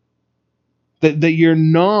 That you're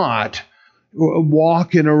not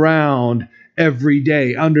walking around every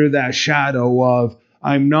day under that shadow of,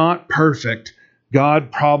 I'm not perfect.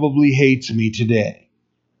 God probably hates me today.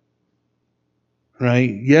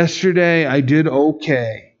 Right? Yesterday I did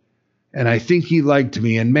okay. And I think he liked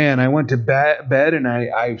me. And man, I went to bed and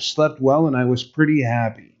I slept well and I was pretty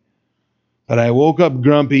happy. But I woke up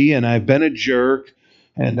grumpy and I've been a jerk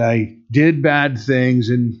and I did bad things.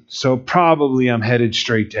 And so probably I'm headed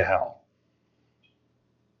straight to hell.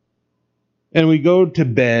 And we go to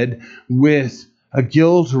bed with a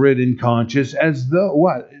guilt-ridden conscience as though,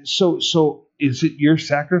 what? So is it your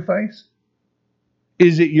sacrifice?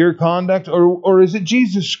 Is it your conduct? Or is it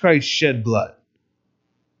Jesus Christ shed blood?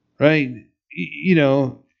 Right?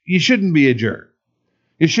 You shouldn't be a jerk.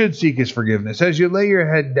 You should seek his forgiveness. As you lay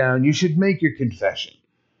your head down, you should make your confession.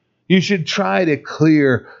 You should try to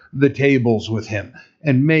clear the tables with him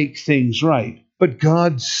and make things right. But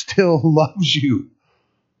God still loves you.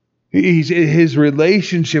 His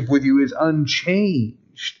relationship with you is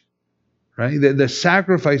unchanged, right? The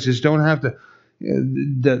sacrifices don't have to.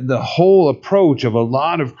 The whole approach of a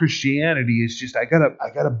lot of Christianity is just I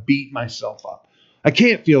gotta beat myself up. I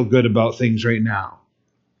can't feel good about things right now.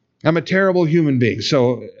 I'm a terrible human being,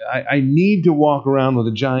 so I need to walk around with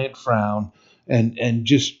a giant frown and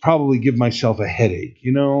just probably give myself a headache,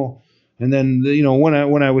 And then when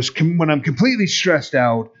I'm completely stressed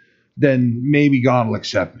out, then maybe God will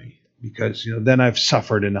accept me. Because then I've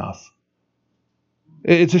suffered enough.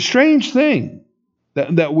 It's a strange thing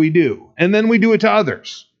that we do, and then we do it to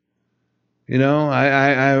others.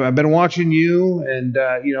 I've been watching you, and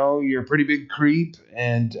you're a pretty big creep,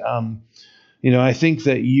 and I think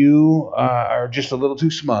that you are just a little too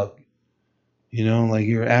smug. Like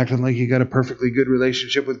you're acting like you got a perfectly good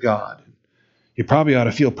relationship with God. You probably ought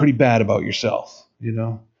to feel pretty bad about yourself.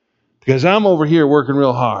 Because I'm over here working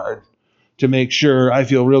real hard to make sure I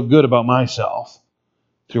feel real good about myself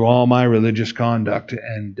through all my religious conduct.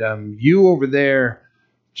 And you over there,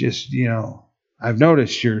 just, I've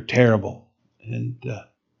noticed you're terrible. And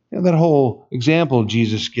that whole example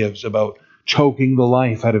Jesus gives about choking the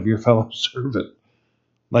life out of your fellow servant,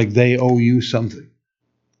 like they owe you something.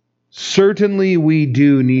 Certainly we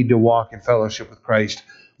do need to walk in fellowship with Christ,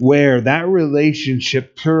 where that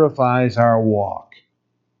relationship purifies our walk.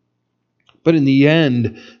 But in the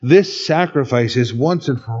end, this sacrifice is once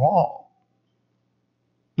and for all.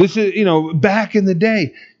 This is, back in the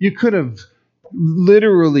day, you could have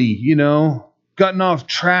literally, gotten off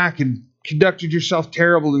track and conducted yourself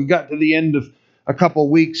terrible and got to the end of a couple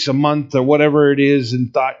weeks, a month, or whatever it is,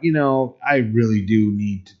 and thought, I really do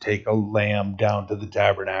need to take a lamb down to the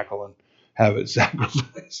tabernacle and have it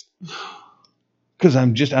sacrificed. Because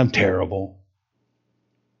I'm terrible.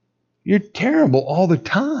 You're terrible all the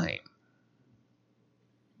time.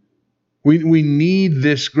 We need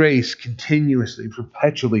this grace continuously,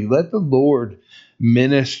 perpetually. Let the Lord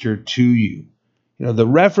minister to you. The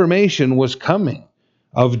Reformation was coming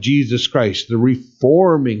of Jesus Christ, the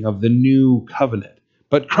reforming of the new covenant.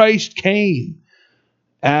 But Christ came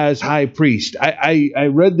as high priest. I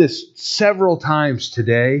read this several times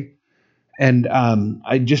today, and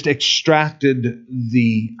I just extracted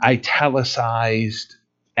the italicized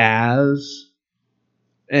as,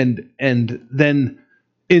 and then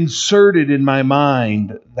inserted in my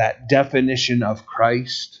mind that definition of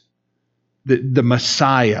Christ, the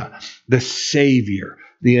Messiah, the Savior,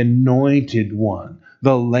 the Anointed One,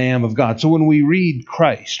 the Lamb of God. So when we read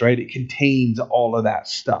Christ, right, it contains all of that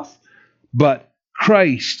stuff. But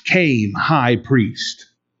Christ came high priest.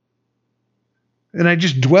 And I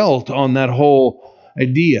just dwelt on that whole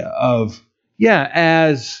idea of,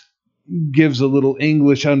 as gives a little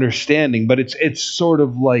English understanding, but it's sort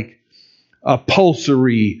of like a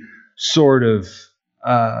pulsory sort of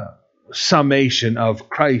summation of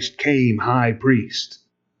Christ came high priest.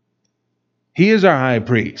 He is our high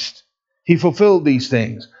priest. He fulfilled these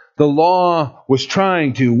things. The law was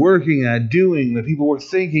working at, doing, the people were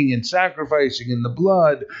thinking and sacrificing in the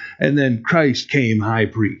blood, and then Christ came high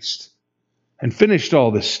priest and finished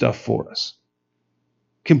all this stuff for us.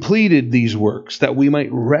 Completed these works that we might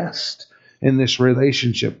rest in this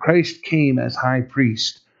relationship. Christ came as high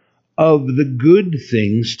priest of the good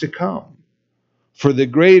things to come. For the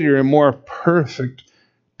greater and more perfect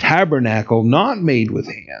tabernacle, not made with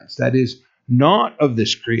hands, that is, not of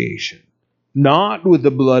this creation, not with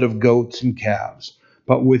the blood of goats and calves,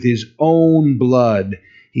 but with his own blood,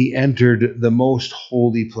 he entered the most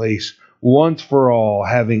holy place once for all,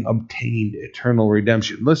 having obtained eternal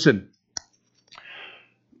redemption. Listen,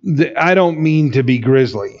 I don't mean to be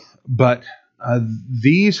grisly, but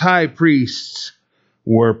these high priests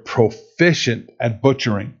were proficient at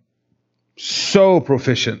butchering, so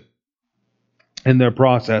proficient in their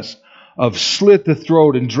process of slit the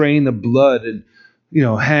throat and drain the blood and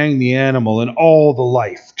hang the animal, and all the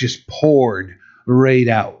life just poured right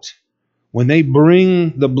out. When they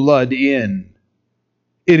bring the blood in,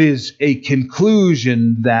 it is a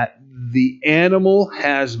conclusion that the animal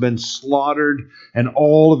has been slaughtered and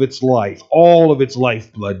all of its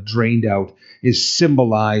lifeblood drained out is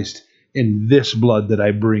symbolized in this blood that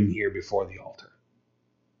I bring here before the altar.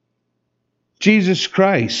 Jesus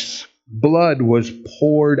Christ's blood was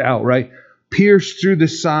poured out, right? Pierced through the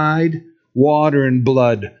side, water and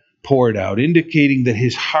blood poured out, indicating that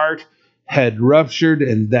his heart had ruptured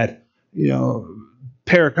and that,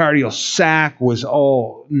 pericardial sac was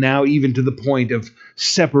all now even to the point of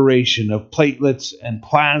separation of platelets and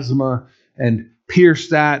plasma, and pierced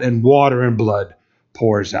that, and water and blood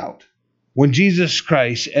pours out. When Jesus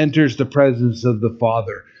Christ enters the presence of the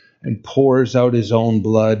Father and pours out his own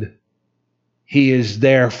blood, he is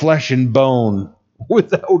there, flesh and bone,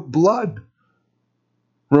 without blood.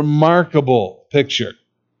 Remarkable picture.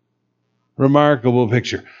 Remarkable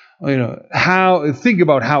picture. Think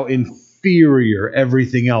about how inferior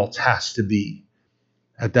everything else has to be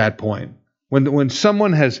at that point. When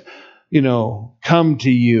someone has, come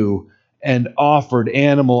to you and offered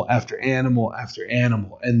animal after animal after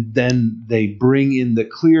animal, and then they bring in the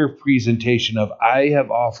clear presentation of, I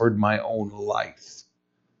have offered my own life.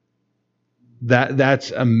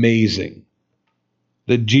 That's amazing.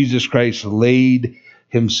 That Jesus Christ laid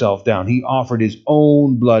himself down. He offered his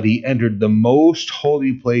own blood. He entered the most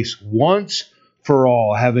holy place once for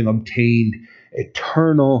all, having obtained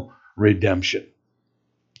eternal redemption.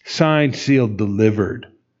 Signed, sealed, delivered,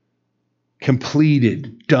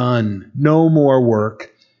 completed, done. No more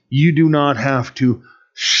work. You do not have to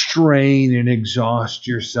strain and exhaust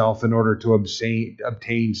yourself in order to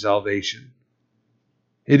obtain salvation.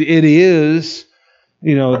 It is,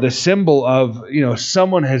 the symbol of,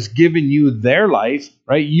 someone has given you their life,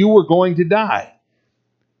 right? You were going to die.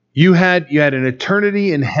 You had an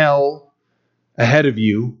eternity in hell ahead of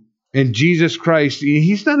you. And Jesus Christ,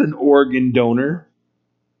 he's not an organ donor,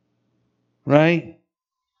 right?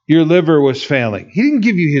 Your liver was failing. He didn't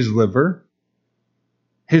give you his liver,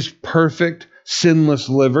 his perfect, sinless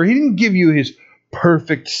liver. He didn't give you his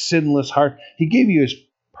perfect, sinless heart. He gave you his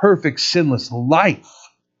perfect, sinless life.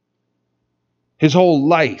 His whole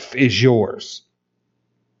life is yours.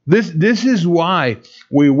 This is why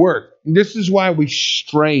we work. This is why we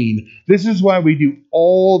strain. This is why we do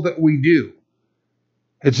all that we do.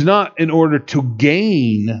 It's not in order to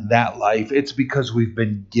gain that life. It's because we've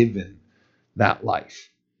been given that life.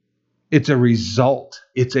 It's a result.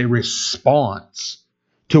 It's a response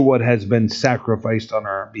to what has been sacrificed on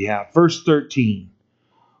our behalf. Verse 13.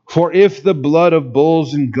 For if the blood of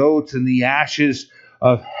bulls and goats and the ashes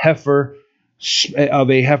of a heifer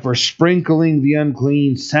sprinkling the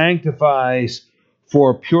unclean sanctifies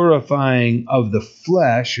for purifying of the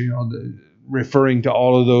flesh, referring to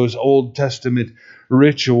all of those Old Testament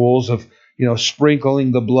rituals of,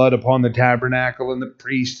 sprinkling the blood upon the tabernacle and the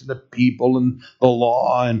priest and the people and the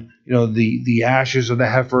law, and, the ashes of the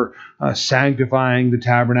heifer sanctifying the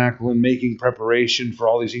tabernacle and making preparation for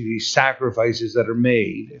all these sacrifices that are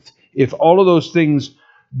made. If all of those things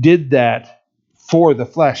did that for the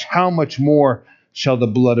flesh, how much more shall the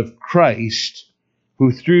blood of Christ,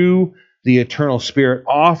 who through the eternal Spirit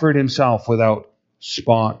offered himself without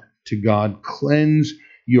spot to God, cleanse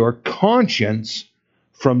your conscience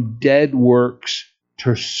from dead works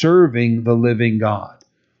to serving the living God.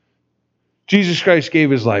 Jesus Christ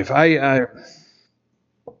gave his life. I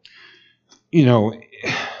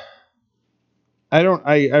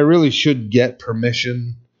really should get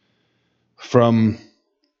permission from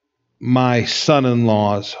my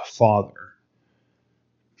son-in-law's father.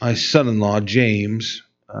 My son-in-law, James,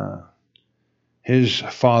 his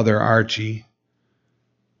father, Archie.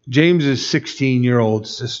 James's 16-year-old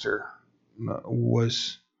sister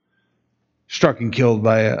was struck and killed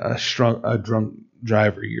by a drunk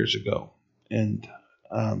driver years ago. And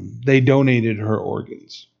they donated her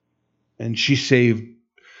organs. And she saved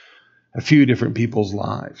a few different people's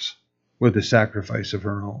lives with the sacrifice of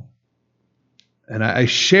her own. And I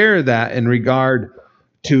share that in regard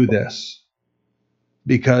to this.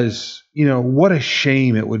 Because, what a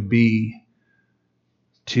shame it would be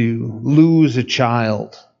to lose a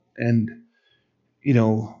child and,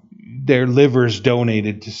 their liver's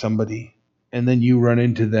donated to somebody, and then you run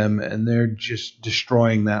into them and they're just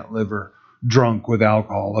destroying that liver, drunk with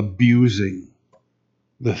alcohol, abusing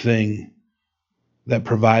the thing that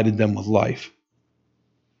provided them with life.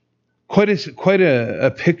 Quite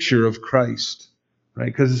a picture of Christ, right?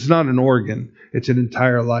 Because it's not an organ, it's an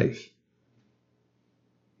entire life.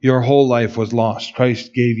 Your whole life was lost.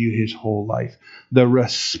 Christ gave you his whole life. The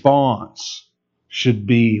response should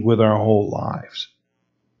be with our whole lives.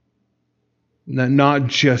 Not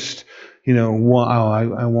just, I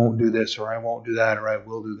won't do this, or I won't do that, or I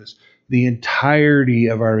will do this. The entirety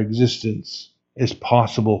of our existence is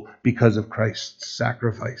possible because of Christ's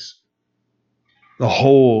sacrifice. The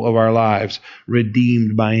whole of our lives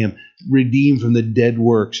redeemed by him, redeemed from the dead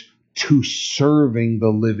works to serving the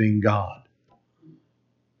living God.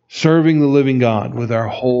 Serving the living God with our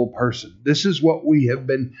whole person. This is what we have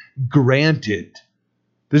been granted.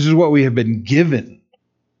 This is what we have been given,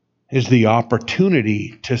 is the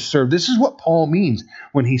opportunity to serve. This is what Paul means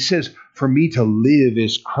when he says, for me to live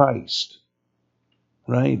is Christ.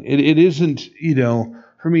 Right? It isn't,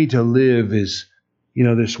 for me to live is,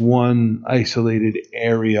 this one isolated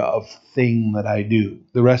area of thing that I do.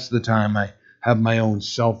 The rest of the time I have my own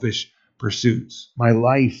selfish pursuits. My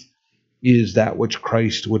life is that which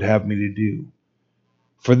Christ would have me to do.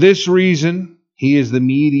 For this reason, he is the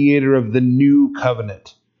mediator of the new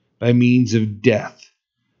covenant by means of death,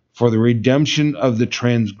 for the redemption of the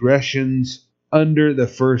transgressions under the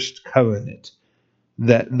first covenant,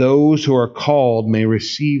 that those who are called may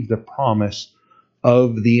receive the promise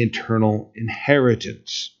of the eternal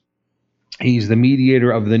inheritance. He's the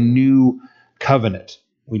mediator of the new covenant.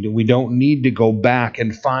 We don't need to go back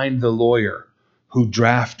and find the lawyer who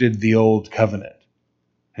drafted the old covenant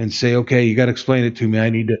and say, okay, you got to explain it to me.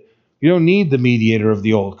 You don't need the mediator of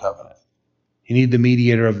the old covenant. You need the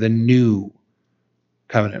mediator of the new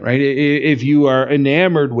covenant, right? If you are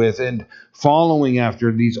enamored with and following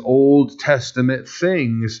after these Old Testament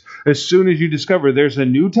things, as soon as you discover there's a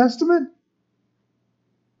New Testament,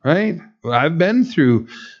 right? I've been through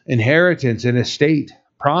inheritance and estate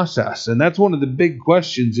process, and that's one of the big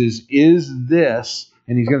questions is this,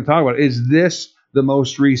 and he's going to talk about, is this the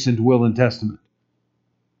most recent will and testament?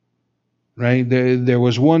 Right? There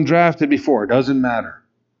was one drafted before. It doesn't matter.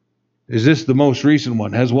 Is this the most recent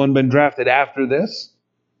one? Has one been drafted after this?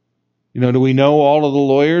 Do we know all of the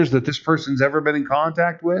lawyers that this person's ever been in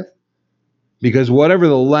contact with? Because whatever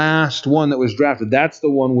the last one that was drafted, that's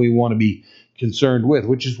the one we want to be concerned with,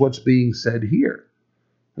 which is what's being said here.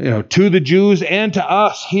 To the Jews and to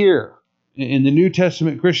us here in the New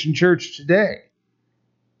Testament Christian church today.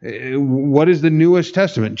 What is the newest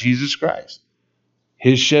testament? Jesus Christ.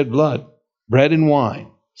 His shed blood, bread and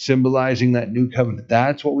wine, symbolizing that new covenant.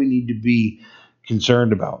 That's what we need to be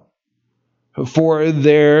concerned about. For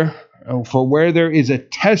where there is a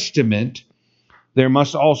testament, there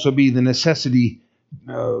must also be the necessity.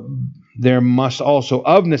 There must also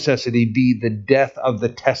of necessity be the death of the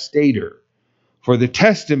testator. For the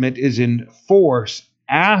testament is in force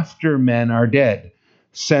after men are dead,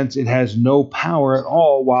 since it has no power at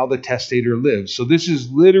all while the testator lives. So this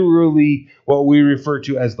is literally what we refer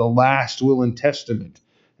to as the last will and testament.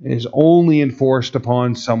 It is only enforced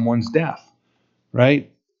upon someone's death,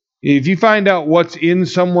 right? If you find out what's in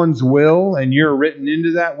someone's will and you're written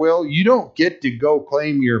into that will, you don't get to go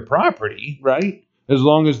claim your property, right? As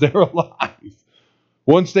long as they're alive.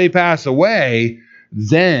 Once they pass away,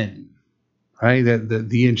 then, right,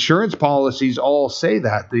 the insurance policies all say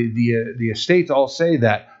that. The estates all say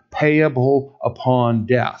that. Payable upon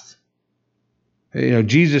death.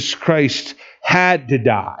 Jesus Christ had to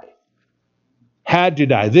die. Had to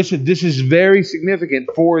die. This is very significant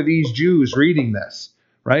for these Jews reading this.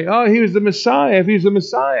 Right? Oh, he was the Messiah. If he's the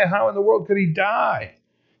Messiah, how in the world could he die?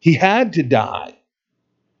 He had to die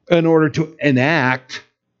in order to enact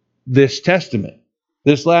this testament.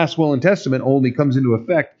 This last will and testament only comes into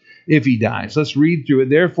effect if he dies. Let's read through it.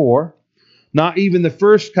 Therefore, not even the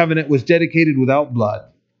first covenant was dedicated without blood.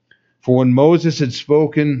 For when Moses had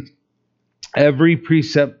spoken every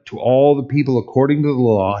precept to all the people according to the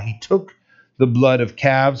law, he took the blood of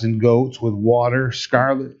calves and goats with water,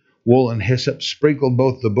 scarlet, wool, and hyssop, sprinkled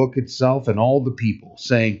both the book itself and all the people,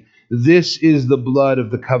 saying, "This is the blood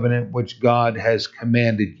of the covenant which God has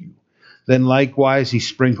commanded you." Then likewise he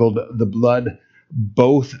sprinkled the blood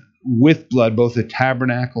both the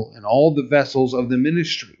tabernacle and all the vessels of the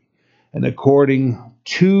ministry. And according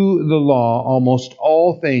to the law, almost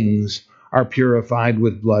all things are purified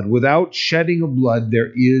with blood. Without shedding of blood,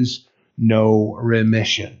 there is no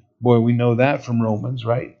remission. Boy, we know that from Romans,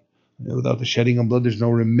 right? Without the shedding of blood, there's no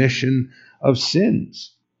remission of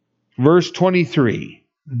sins. Verse 23,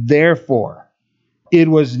 therefore, it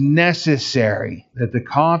was necessary that the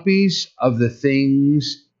copies of the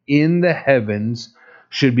things in the heavens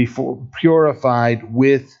should be purified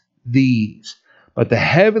with these, but the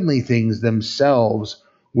heavenly things themselves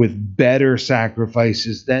with better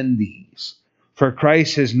sacrifices than these. For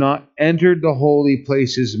Christ has not entered the holy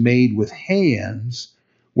places made with hands,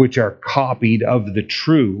 which are copied of the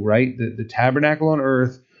true, right? The tabernacle on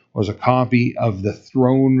earth was a copy of the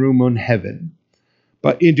throne room on heaven,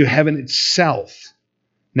 but into heaven itself,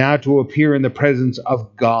 now to appear in the presence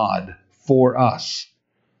of God for us.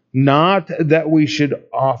 Not that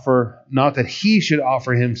he should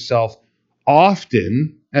offer himself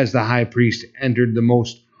often, as the high priest entered the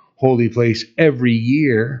most holy place every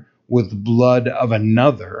year with blood of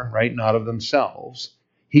another, right? Not of themselves.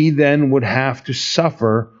 He then would have to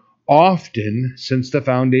suffer often since the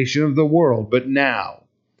foundation of the world. But now,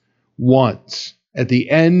 once, at the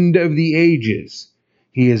end of the ages,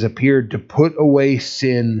 he has appeared to put away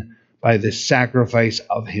sin by the sacrifice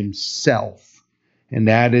of himself. And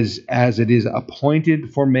that is as it is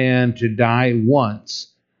appointed for man to die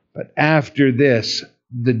once, but after this,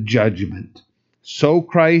 the judgment. So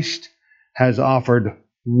Christ has offered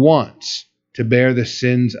once to bear the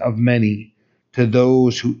sins of many. To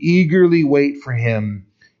those who eagerly wait for him,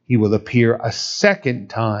 he will appear a second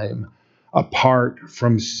time apart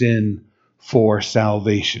from sin for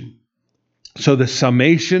salvation. So the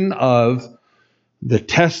summation of the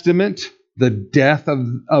testament, the death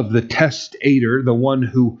of the testator, the one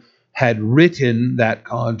who had written that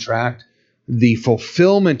contract, the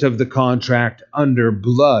fulfillment of the contract under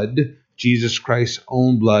blood, Jesus Christ's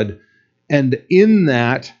own blood, and in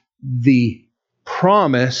that, the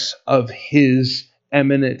promise of his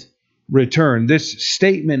imminent return. This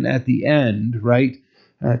statement at the end, right,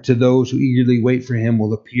 to those who eagerly wait for him,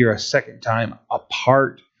 will appear a second time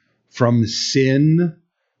apart from sin.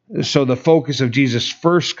 So the focus of Jesus'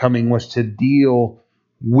 first coming was to deal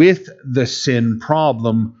with the sin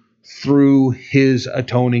problem through his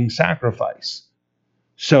atoning sacrifice.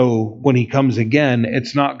 So when he comes again,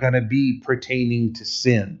 it's not going to be pertaining to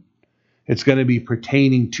sin. It's going to be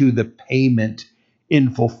pertaining to the payment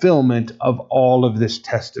in fulfillment of all of this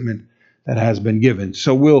testament that has been given.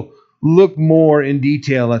 So we'll look more in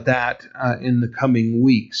detail at that in the coming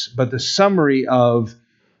weeks. But the summary of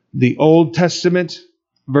the Old Testament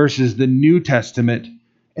versus the New Testament,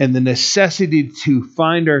 and the necessity to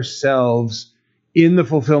find ourselves in the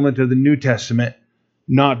fulfillment of the New Testament,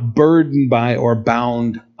 not burdened by or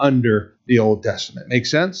bound under the Old Testament. Make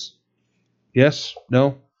sense? Yes?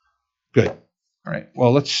 No? Good. All right.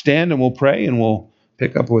 Well, let's stand and we'll pray, and we'll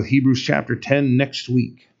pick up with Hebrews chapter 10 next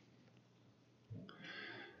week.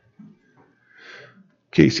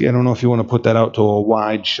 Casey, I don't know if you want to put that out to a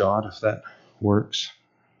wide shot, if that works.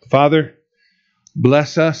 Father,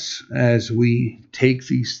 bless us as we take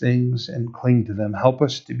these things and cling to them. Help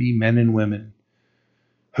us to be men and women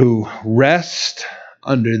who rest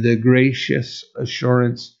under the gracious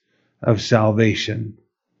assurance of salvation,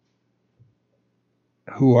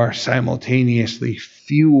 who are simultaneously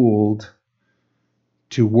fueled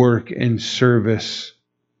to work in service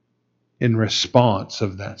in response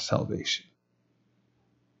of that salvation.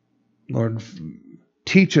 Lord,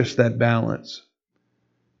 teach us that balance.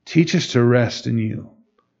 Teach us to rest in you,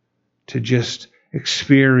 to just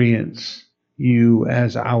experience you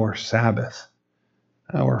as our Sabbath,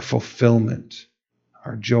 our fulfillment,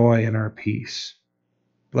 our joy and our peace.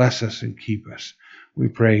 Bless us and keep us. We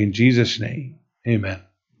pray in Jesus' name. Amen.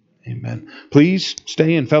 Amen. Please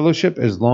stay in fellowship as long